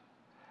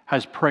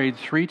has prayed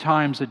 3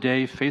 times a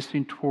day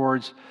facing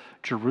towards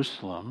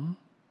Jerusalem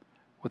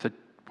with the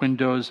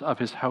windows of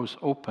his house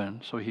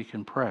open so he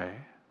can pray,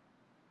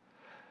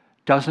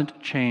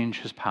 doesn't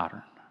change his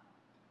pattern.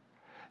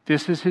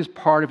 This is his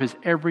part of his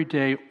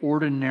everyday,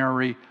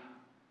 ordinary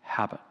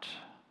habit,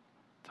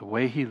 the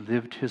way he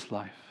lived his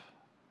life.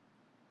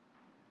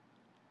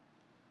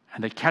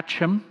 And they catch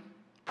him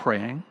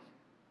praying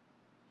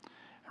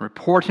and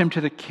report him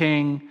to the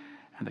king,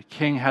 and the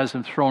king has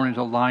him thrown into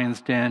the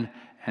lion's den,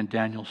 and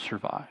Daniel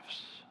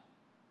survives.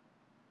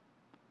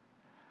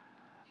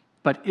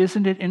 But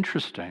isn't it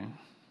interesting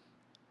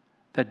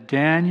that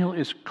Daniel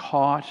is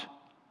caught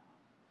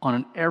on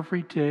an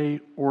everyday,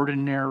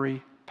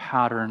 ordinary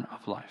pattern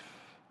of life?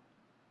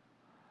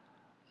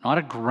 Not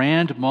a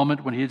grand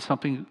moment when he did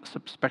something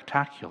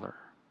spectacular.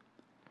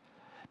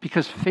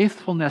 Because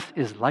faithfulness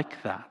is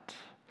like that.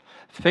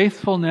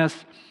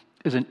 Faithfulness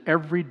is an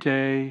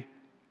everyday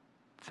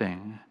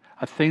thing,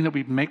 a thing that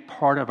we make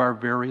part of our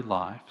very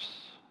lives,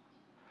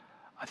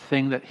 a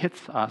thing that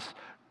hits us,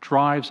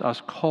 drives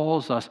us,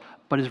 calls us,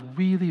 but is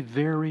really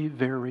very,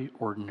 very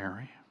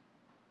ordinary.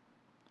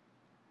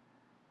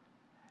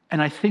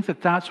 And I think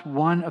that that's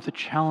one of the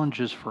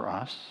challenges for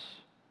us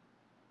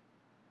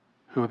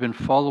who have been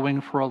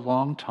following for a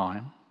long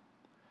time,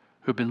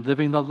 who've been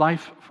living the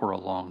life for a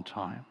long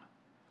time,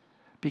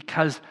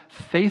 because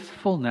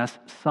faithfulness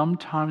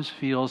sometimes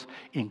feels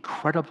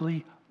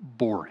incredibly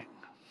boring,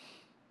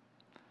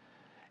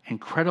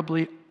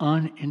 incredibly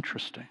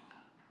uninteresting.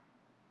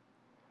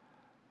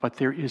 But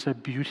there is a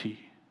beauty,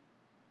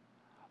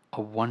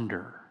 a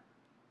wonder,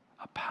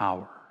 a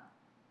power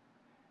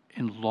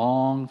in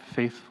long,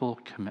 faithful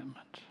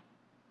commitment.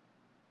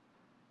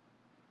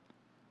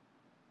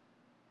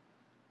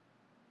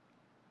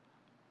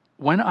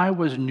 When I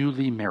was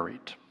newly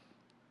married,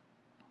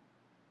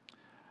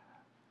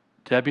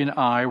 Debbie and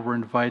I were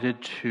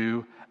invited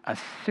to a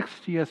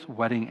 60th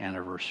wedding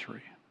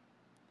anniversary.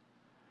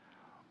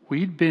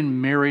 We'd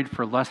been married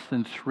for less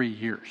than 3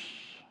 years.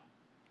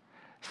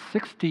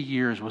 60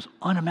 years was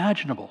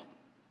unimaginable.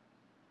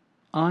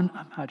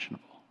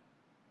 Unimaginable.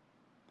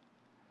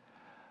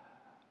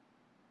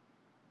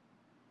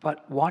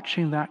 But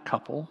watching that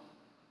couple,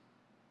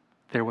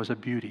 there was a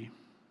beauty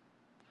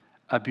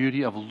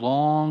of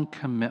long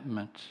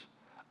commitment,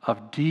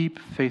 of deep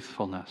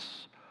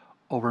faithfulness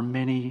over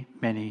many,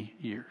 many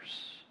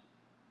years.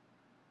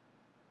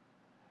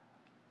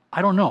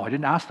 I don't know. I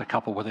didn't ask the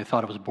couple whether they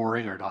thought it was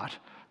boring or not.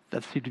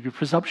 That seemed to be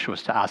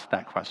presumptuous to ask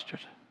that question.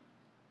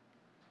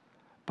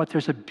 But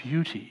there's a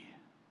beauty,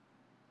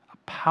 a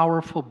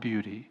powerful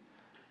beauty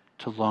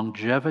to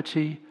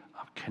longevity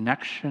of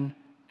connection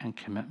and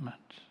commitment.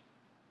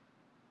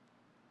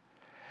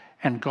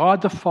 And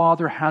God the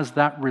Father has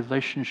that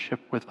relationship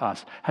with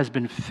us, has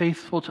been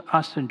faithful to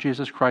us in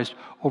Jesus Christ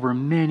over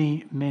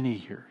many, many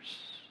years.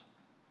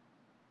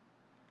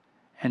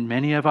 And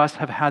many of us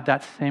have had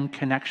that same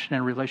connection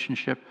and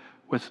relationship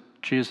with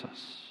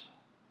Jesus.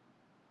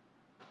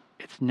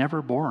 It's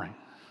never boring.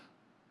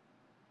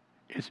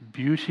 Its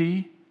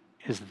beauty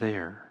is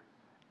there,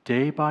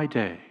 day by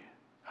day,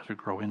 as we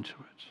grow into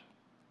it.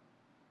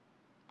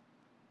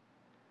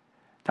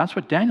 That's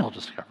what Daniel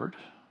discovered.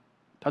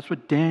 That's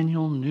what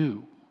Daniel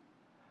knew.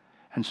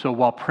 And so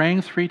while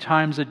praying 3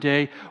 times a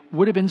day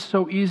would have been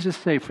so easy to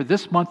say, for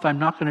this month I'm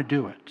not going to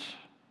do it.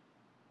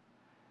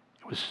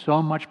 It was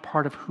so much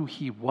part of who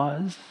he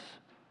was,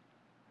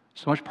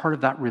 so much part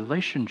of that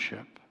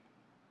relationship,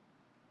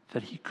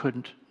 that he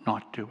couldn't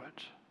not do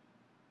it.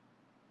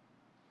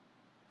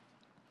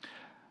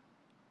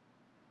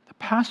 The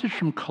passage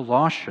from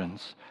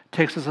Colossians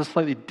takes us a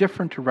slightly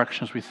different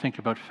direction as we think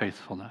about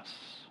faithfulness.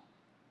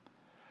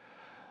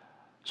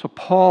 So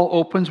Paul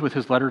opens with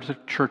his letter to the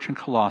church in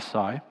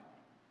Colossae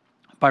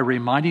by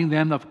reminding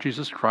them of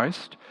Jesus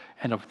Christ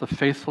and of the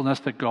faithfulness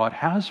that God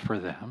has for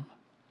them,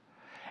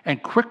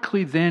 and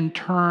quickly then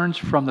turns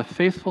from the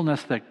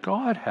faithfulness that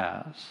God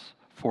has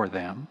for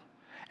them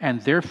and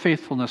their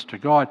faithfulness to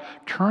God,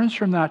 turns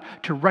from that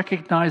to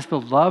recognize the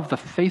love, the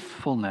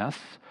faithfulness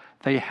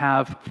they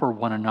have for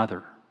one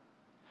another,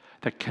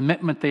 the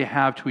commitment they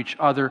have to each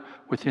other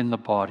within the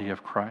body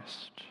of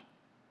Christ.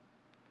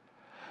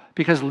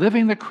 Because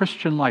living the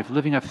Christian life,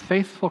 living a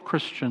faithful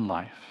Christian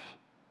life,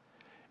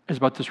 is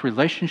about this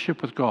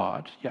relationship with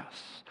God,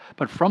 yes.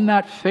 But from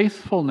that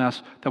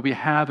faithfulness that we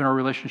have in our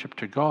relationship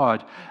to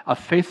God, a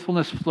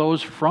faithfulness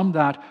flows from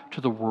that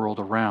to the world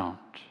around.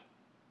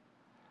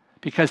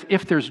 Because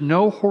if there's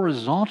no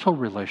horizontal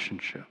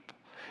relationship,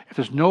 if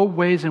there's no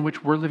ways in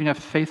which we're living a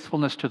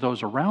faithfulness to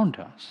those around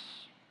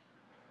us,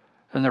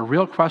 then there are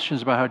real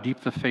questions about how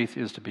deep the faith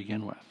is to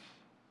begin with.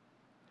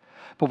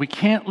 But we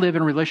can't live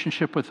in a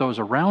relationship with those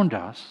around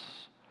us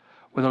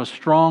without a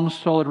strong,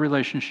 solid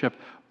relationship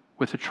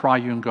with the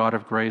triune God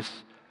of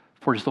grace,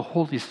 for it is the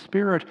Holy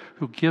Spirit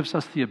who gives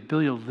us the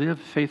ability to live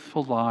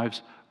faithful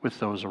lives with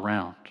those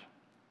around.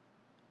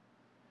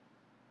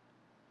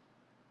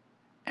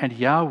 And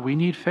yeah, we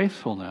need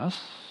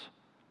faithfulness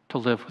to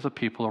live with the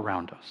people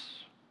around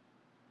us.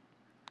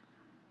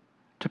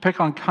 To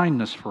pick on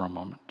kindness for a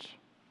moment.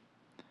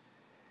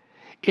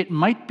 It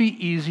might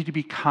be easy to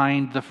be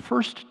kind the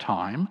first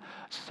time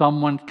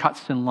someone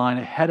cuts in line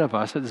ahead of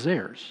us at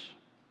Zayre's.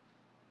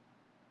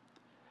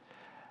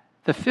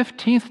 The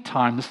 15th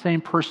time the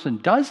same person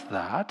does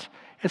that,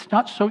 it's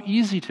not so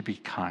easy to be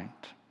kind.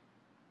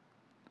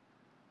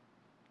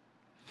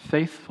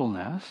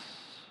 Faithfulness,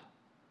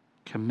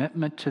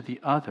 commitment to the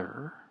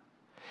other,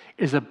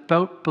 is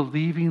about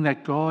believing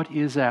that God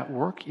is at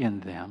work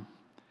in them,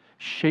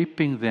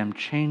 shaping them,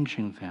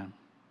 changing them.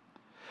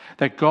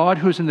 That God,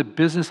 who's in the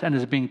business and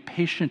is being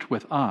patient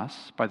with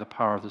us by the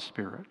power of the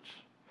Spirit,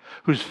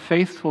 who's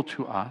faithful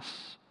to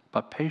us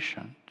but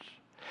patient,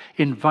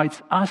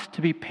 invites us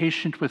to be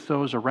patient with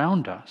those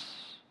around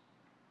us,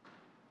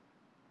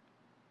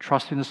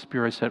 trusting the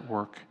Spirit's at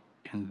work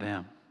in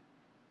them.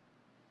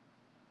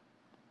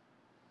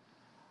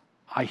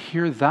 I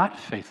hear that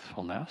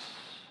faithfulness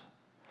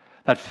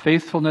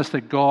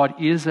that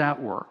God is at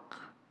work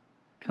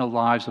in the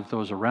lives of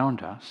those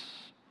around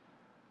us,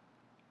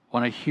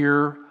 when I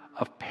hear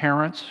of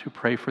parents who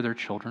pray for their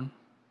children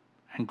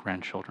and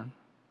grandchildren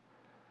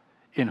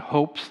in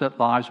hopes that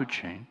lives would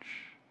change,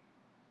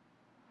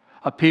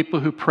 of people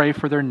who pray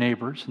for their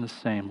neighbors in the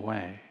same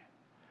way,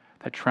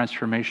 that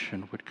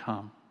transformation would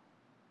come.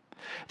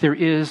 There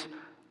is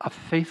a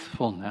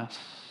faithfulness,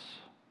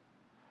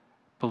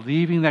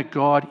 believing that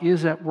God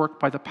is at work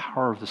by the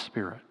power of the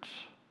Spirit,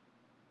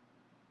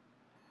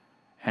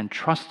 and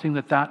trusting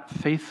that that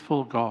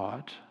faithful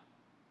God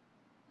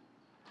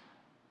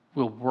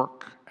will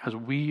work as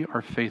we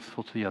are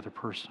faithful to the other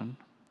person.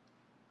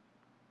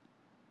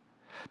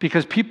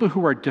 Because people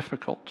who are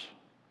difficult,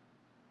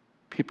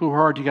 people who are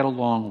hard to get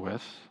along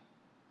with,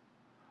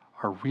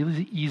 are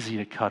really easy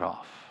to cut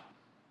off.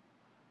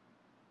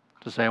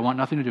 To say, I want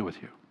nothing to do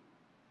with you.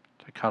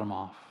 To cut them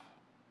off.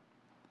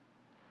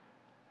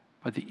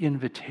 But the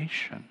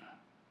invitation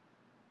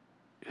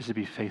is to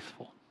be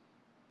faithful.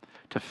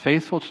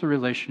 Faithful to the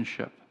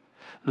relationship,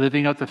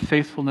 living out the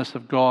faithfulness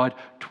of God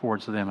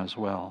towards them as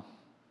well.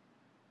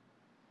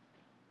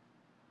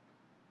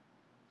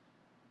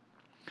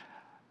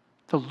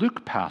 The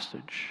Luke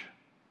passage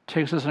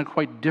takes us in a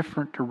quite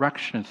different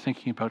direction in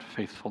thinking about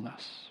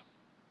faithfulness.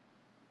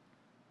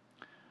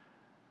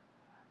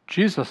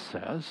 Jesus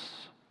says,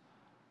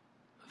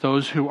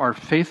 those who are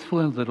faithful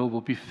in little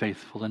will be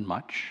faithful in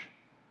much,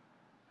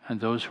 and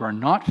those who are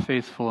not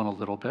faithful in a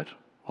little bit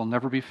will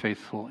never be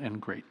faithful in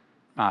great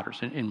matters,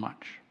 in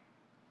much.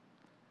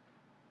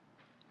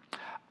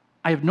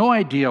 I have no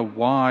idea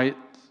why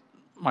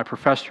my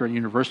professor at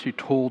university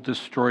told this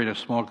story to a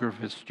small group of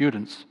his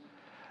students,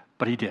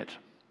 but he did.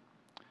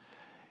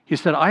 He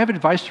said, I have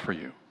advice for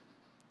you.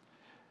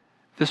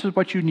 This is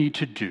what you need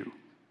to do.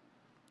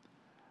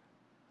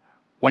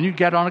 When you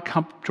get on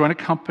join a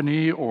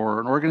company or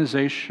an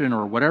organization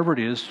or whatever it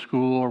is,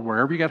 school or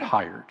wherever you get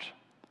hired,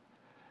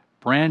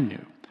 brand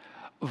new,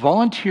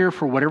 volunteer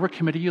for whatever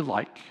committee you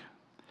like.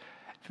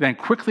 Then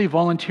quickly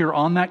volunteer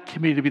on that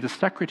committee to be the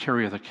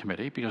secretary of the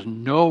committee, because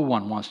no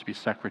one wants to be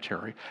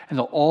secretary, and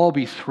they'll all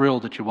be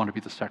thrilled that you want to be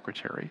the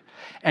secretary.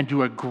 And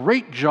do a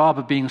great job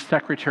of being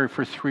secretary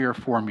for 3 or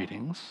 4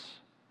 meetings.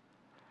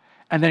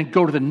 And then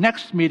go to the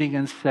next meeting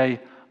and say,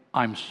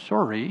 I'm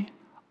sorry,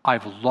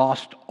 I've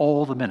lost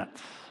all the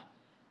minutes.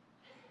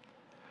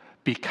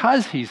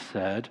 Because, he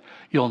said,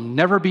 you'll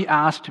never be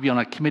asked to be on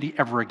a committee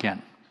ever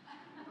again.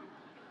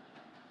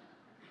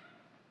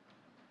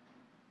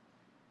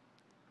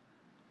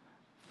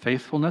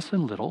 Faithfulness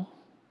in little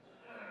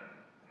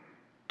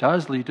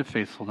does lead to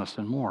faithfulness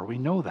in more. We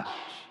know that.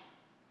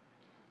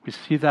 We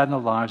see that in the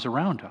lives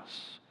around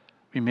us.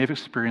 We may have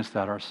experienced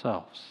that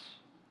ourselves.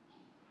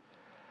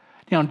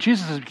 Now,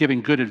 Jesus is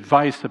giving good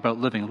advice about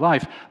living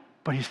life,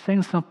 but he's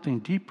saying something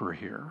deeper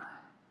here.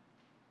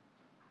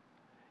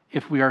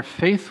 If we are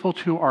faithful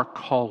to our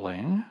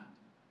calling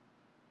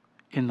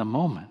in the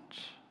moment,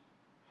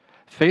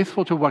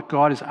 faithful to what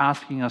God is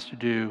asking us to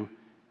do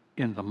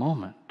in the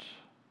moment,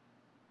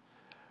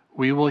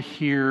 we will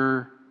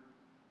hear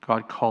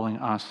God calling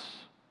us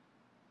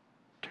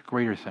to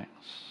greater things,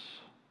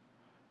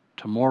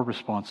 to more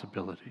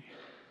responsibility,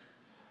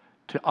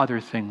 to other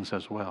things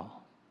as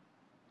well.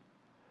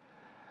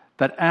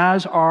 that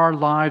as our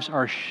lives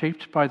are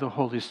shaped by the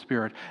Holy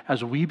Spirit,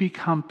 as we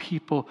become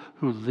people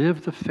who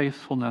live the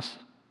faithfulness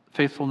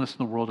in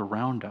the world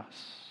around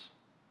us,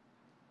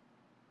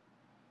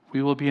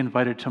 we will be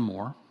invited to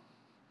more,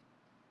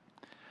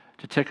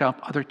 to take up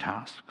other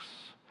tasks,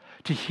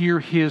 to hear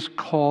his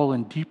call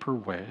in deeper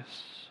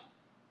ways,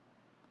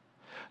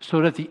 so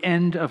that at the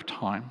end of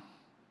time,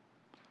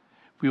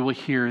 we will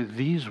hear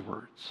these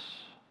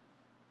words: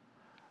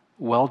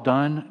 "Well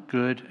done,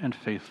 good and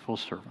faithful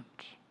servant."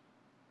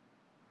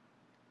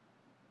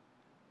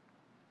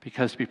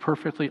 Because to be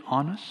perfectly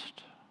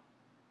honest,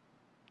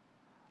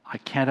 I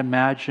can't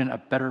imagine a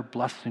better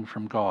blessing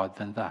from God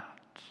than that.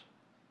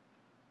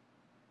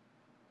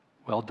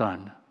 Well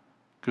done,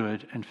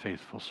 good and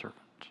faithful servant.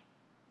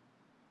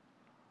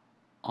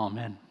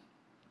 Amen.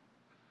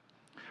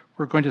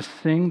 We're going to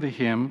sing the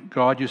hymn,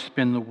 "God, You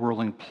Spin the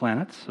Whirling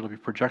Planets." It'll be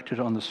projected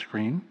on the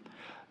screen.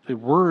 The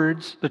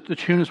words, the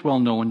tune is well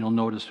known, you'll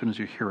know it as soon as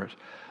you hear it.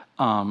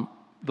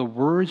 The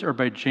words are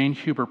by Jane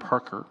Huber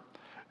Parker,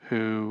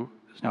 who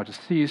is now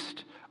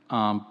deceased,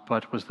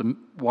 but was the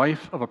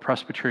wife of a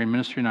Presbyterian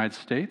minister in the United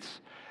States,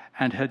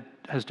 and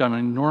has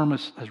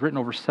written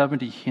over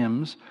 70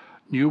 hymns,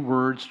 new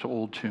words to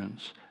old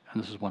tunes,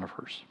 and this is one of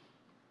hers.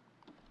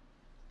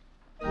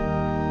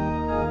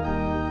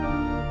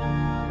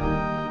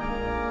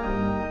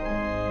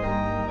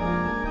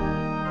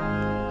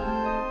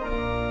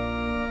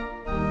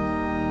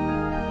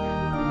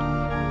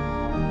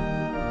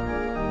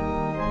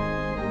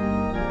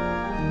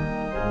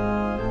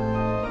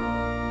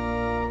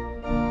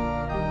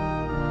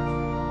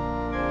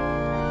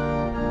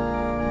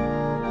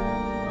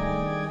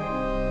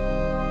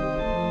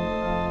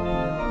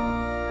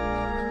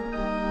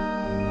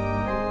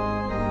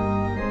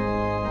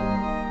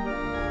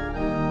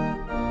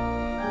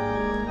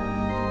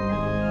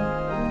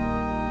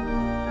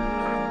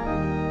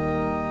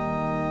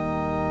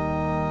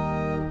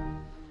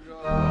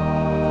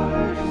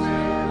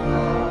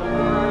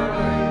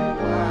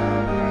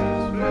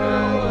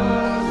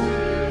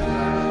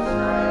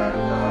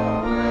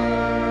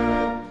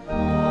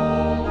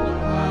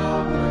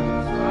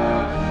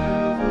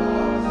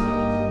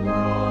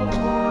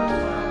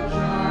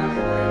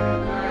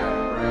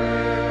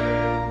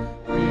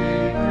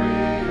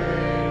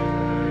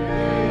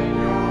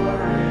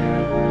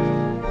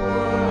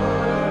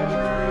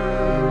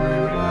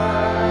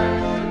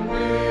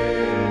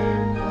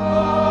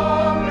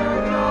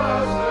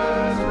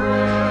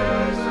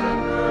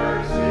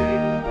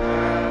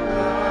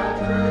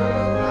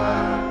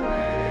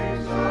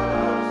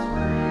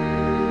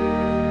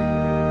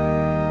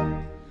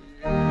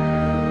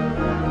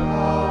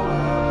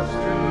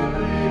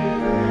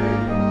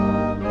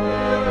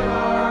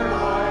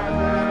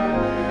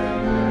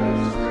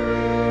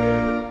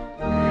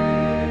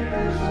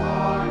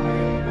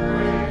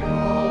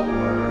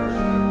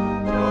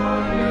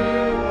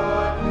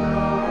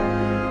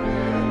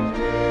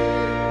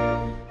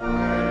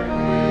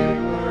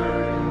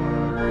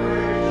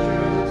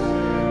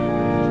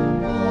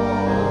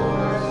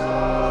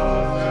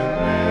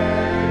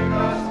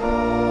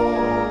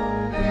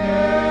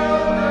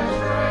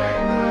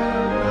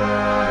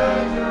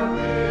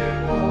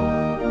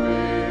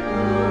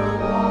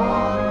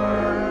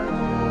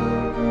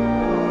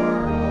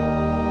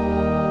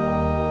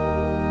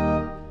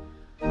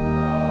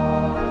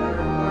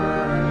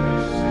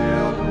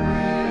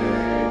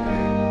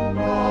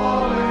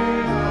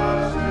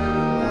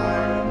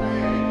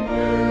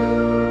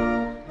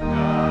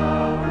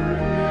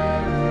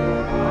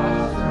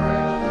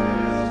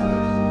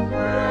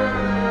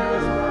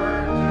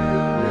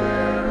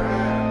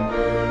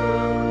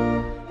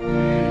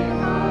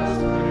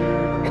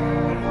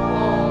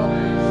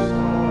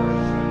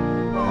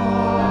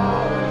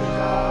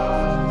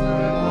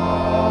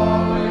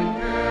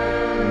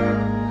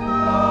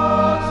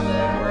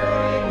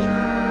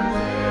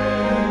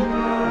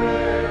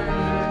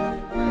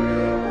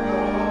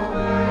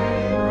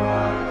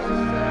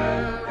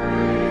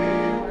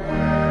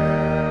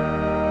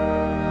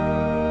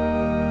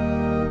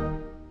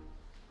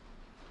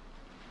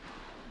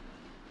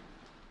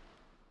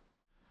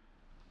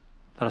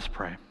 Let us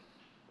pray.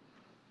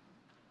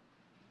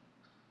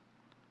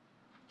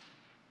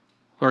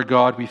 Lord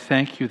God, we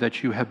thank you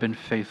that you have been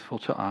faithful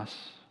to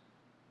us,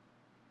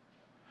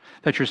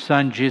 that your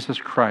Son, Jesus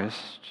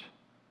Christ,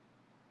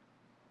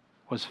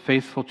 was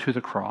faithful to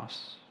the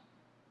cross.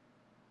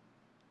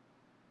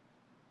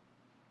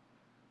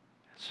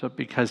 So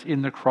because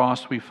in the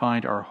cross we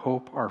find our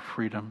hope, our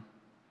freedom.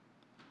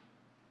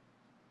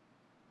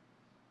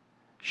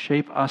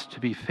 Shape us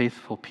to be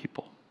faithful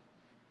people,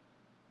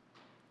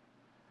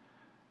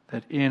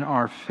 that in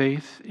our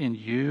faith in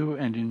you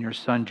and in your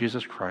Son,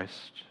 Jesus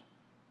Christ,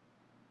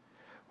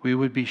 we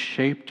would be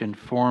shaped and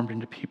formed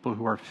into people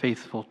who are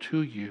faithful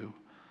to you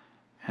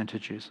and to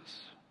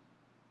Jesus.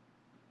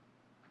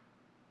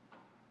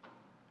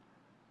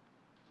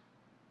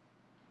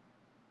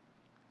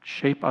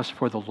 Shape us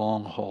for the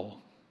long haul,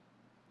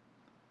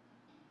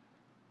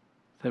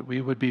 that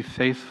we would be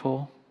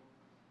faithful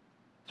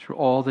through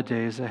all the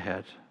days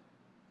ahead,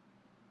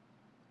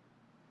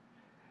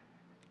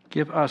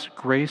 Give us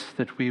grace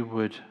that we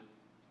would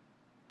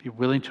be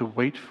willing to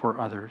wait for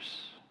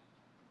others,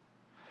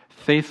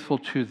 faithful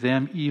to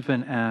them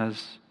even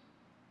as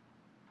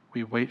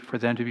we wait for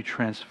them to be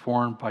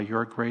transformed by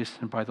your grace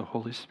and by the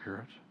Holy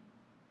Spirit.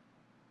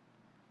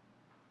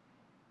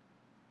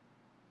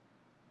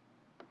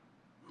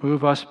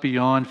 Move us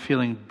beyond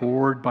feeling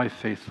bored by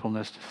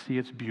faithfulness to see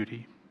its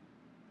beauty,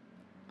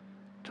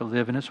 to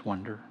live in its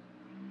wonder.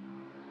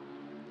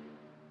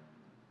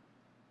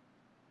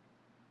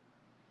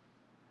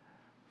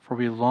 For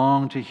we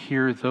long to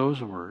hear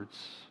those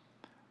words,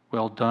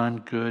 "Well done,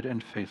 good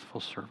and faithful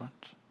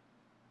servant."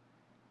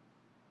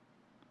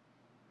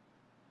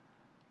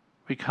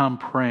 We come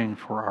praying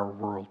for our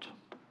world,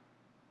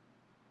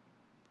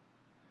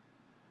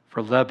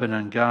 for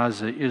Lebanon,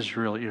 Gaza,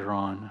 Israel,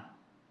 Iran,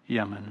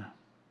 Yemen.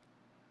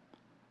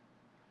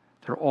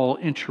 They're all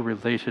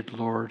interrelated,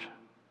 Lord,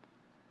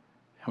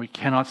 and we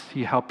cannot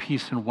see how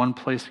peace in one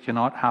place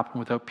cannot happen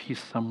without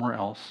peace somewhere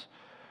else,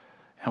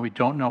 and we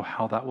don't know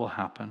how that will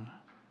happen.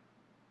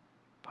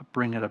 But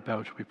bring it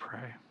about, we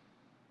pray.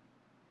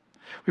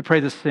 We pray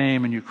the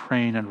same in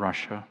Ukraine and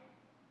Russia,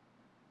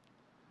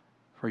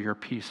 for your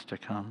peace to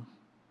come.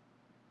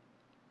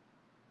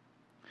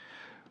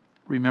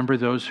 Remember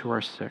those who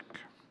are sick,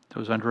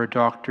 those under a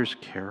doctor's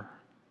care.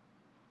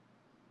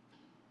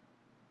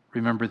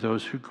 Remember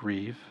those who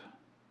grieve.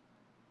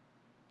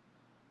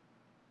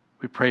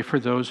 We pray for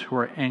those who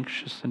are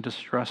anxious and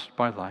distressed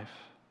by life.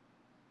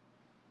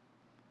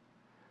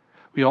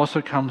 We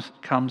also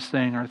come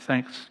saying our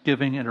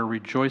thanksgiving and our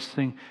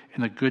rejoicing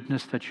in the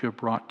goodness that you have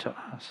brought to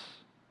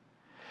us.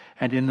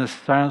 And in this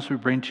silence we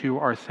bring to you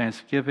our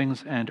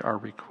thanksgivings and our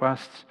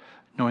requests,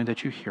 knowing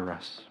that you hear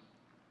us.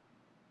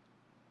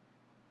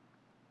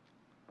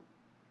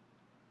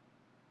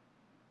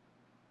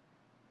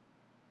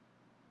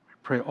 We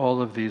pray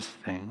all of these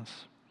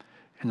things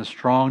in the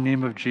strong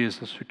name of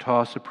Jesus, who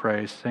taught us to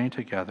pray, saying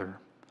together,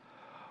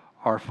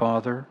 "Our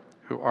Father,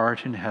 who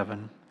art in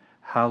heaven,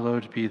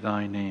 hallowed be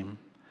thy name.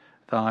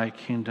 Thy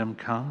kingdom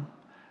come,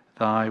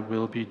 thy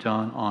will be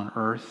done on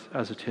earth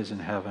as it is in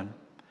heaven.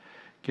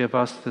 Give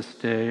us this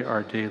day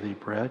our daily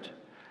bread,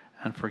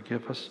 and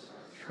forgive us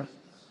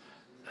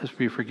as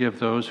we forgive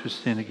those who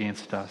sin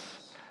against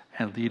us.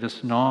 And lead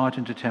us not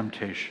into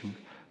temptation,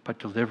 but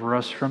deliver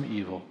us from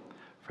evil.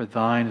 For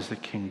thine is the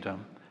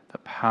kingdom, the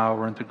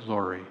power, and the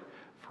glory,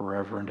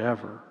 forever and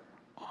ever.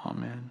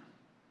 Amen."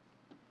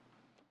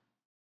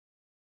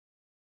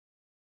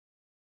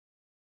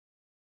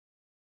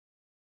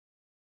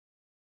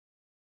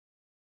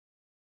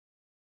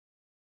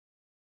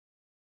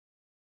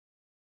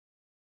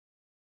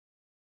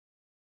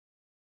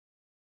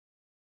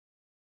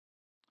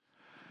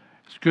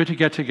 It's good to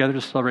get together to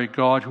celebrate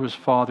God, who is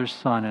Father,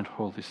 Son, and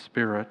Holy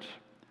Spirit.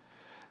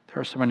 There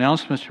are some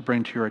announcements to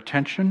bring to your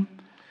attention.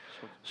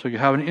 So you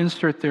have an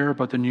insert there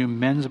about the new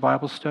men's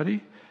Bible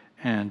study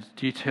and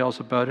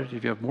details about it.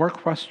 If you have more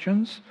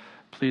questions,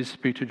 please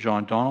speak to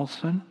John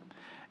Donaldson.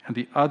 And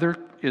the other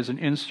is an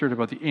insert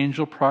about the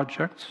Angel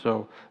Project.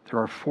 So there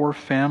are 4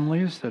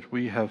 families that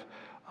we have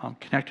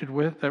connected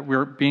with, that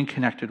we're being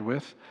connected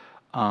with,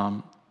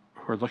 who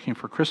are looking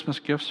for Christmas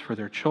gifts for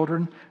their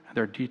children. And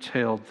they're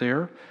detailed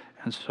there.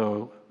 And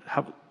so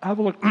have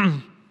a look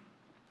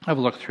have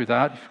a look through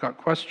that. If you've got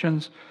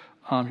questions,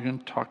 you can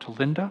talk to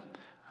Linda.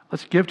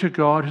 Let's give to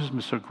God, who's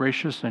been so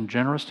gracious and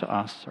generous to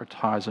us. Our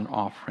tithes and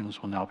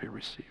offerings will now be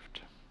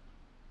received.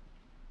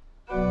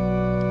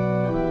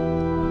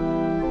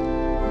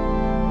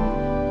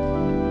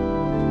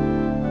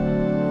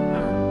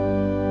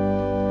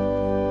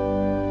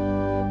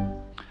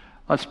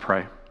 Let's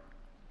pray.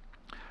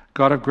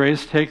 God of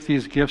grace, take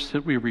these gifts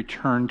that we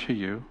return to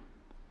you.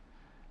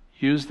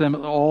 Use them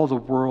that all the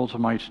world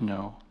might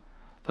know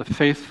the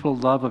faithful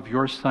love of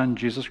your Son,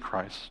 Jesus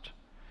Christ,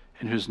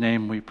 in whose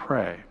name we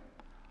pray.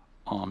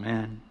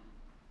 Amen.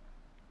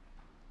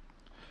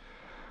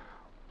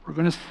 We're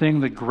going to sing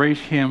the great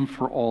hymn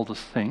for all the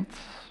saints.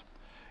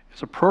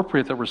 It's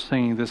appropriate that we're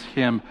singing this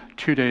hymn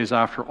 2 days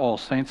after All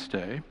Saints'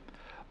 Day,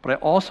 but I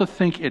also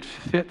think it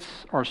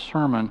fits our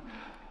sermon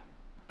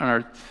and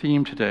our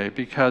theme today,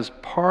 because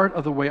part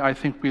of the way I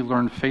think we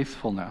learn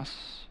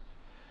faithfulness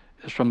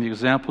is from the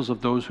examples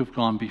of those who've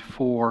gone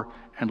before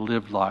and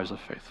lived lives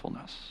of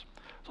faithfulness.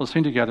 So let's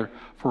sing together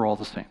for all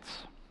the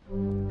saints.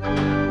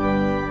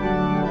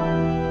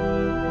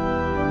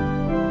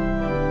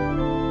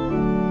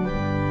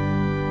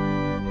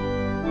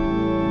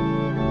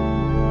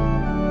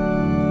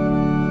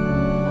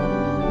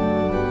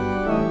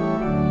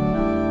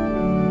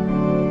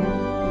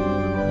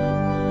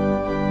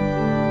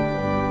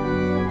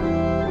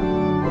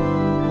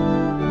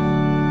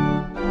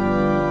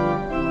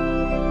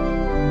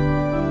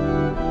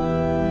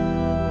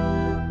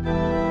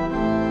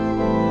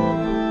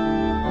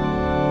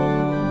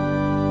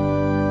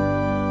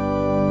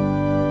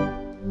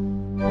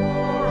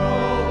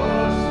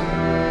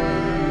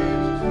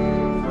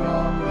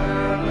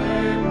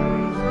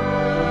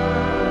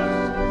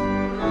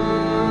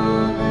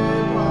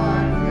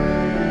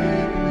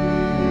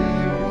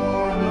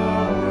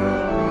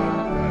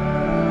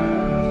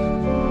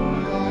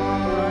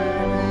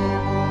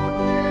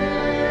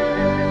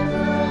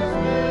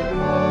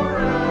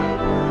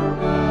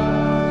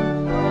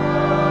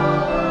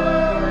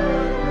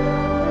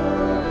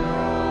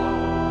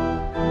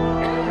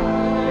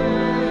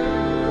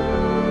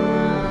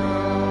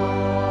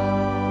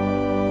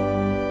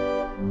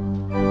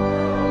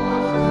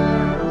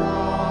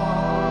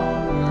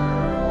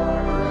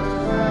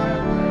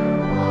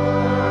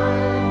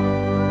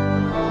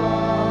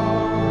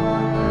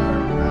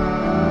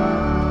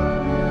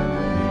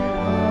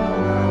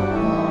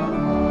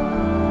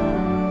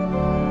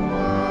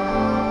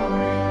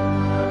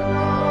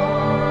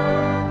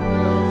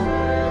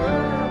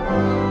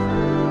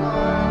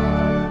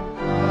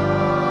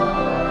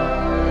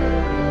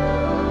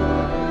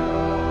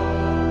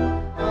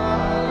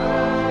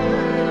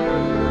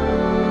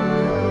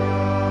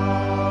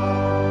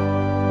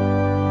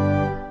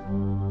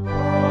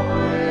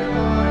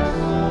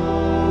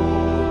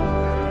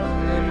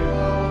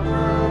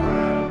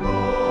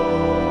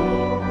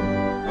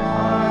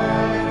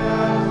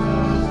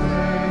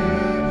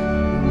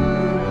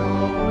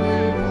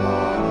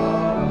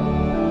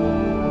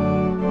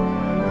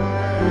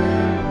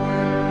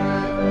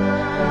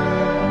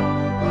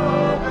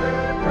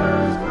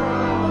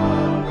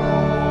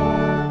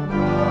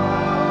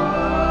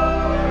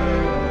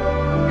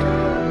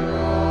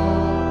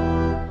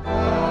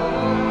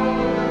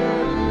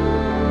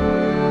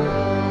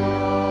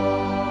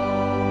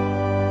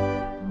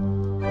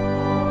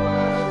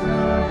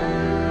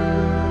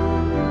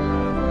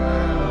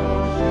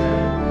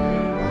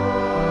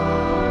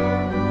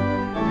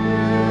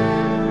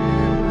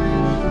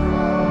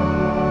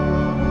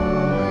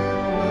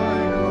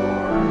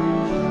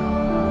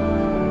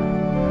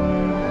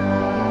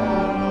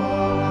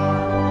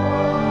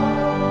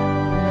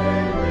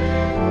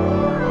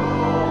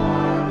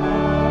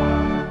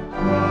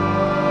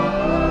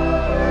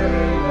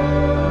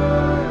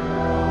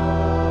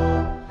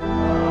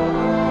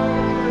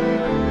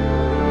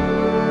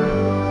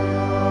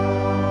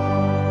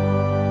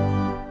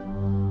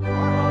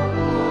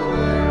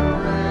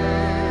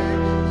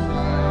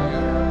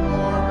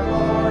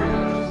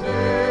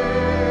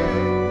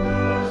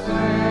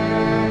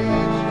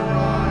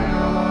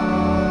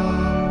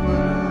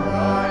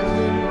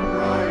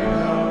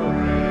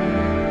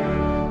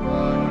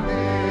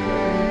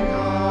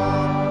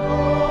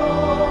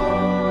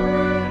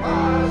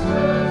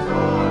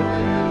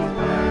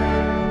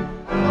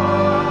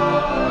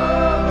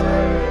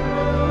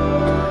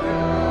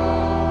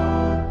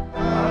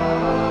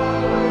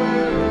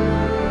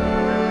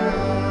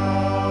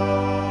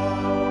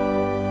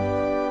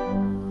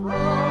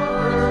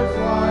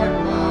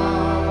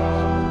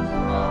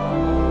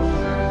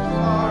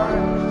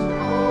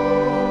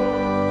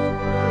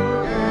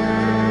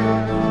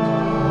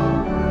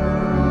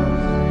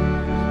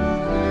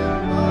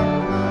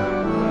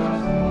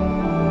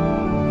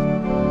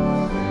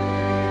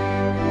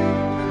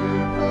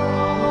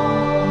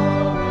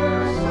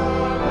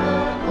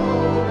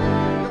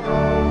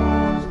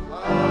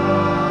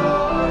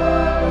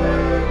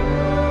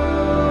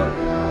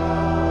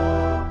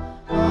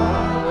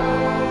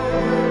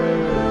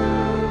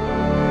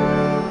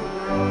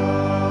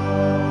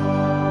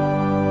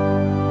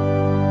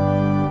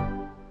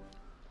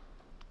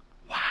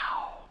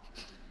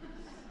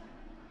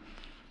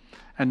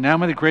 And now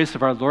may the grace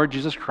of our Lord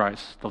Jesus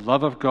Christ, the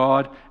love of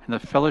God, and the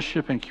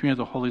fellowship and communion of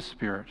the Holy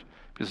Spirit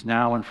be with us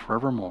now and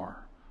forevermore.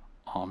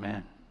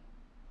 Amen.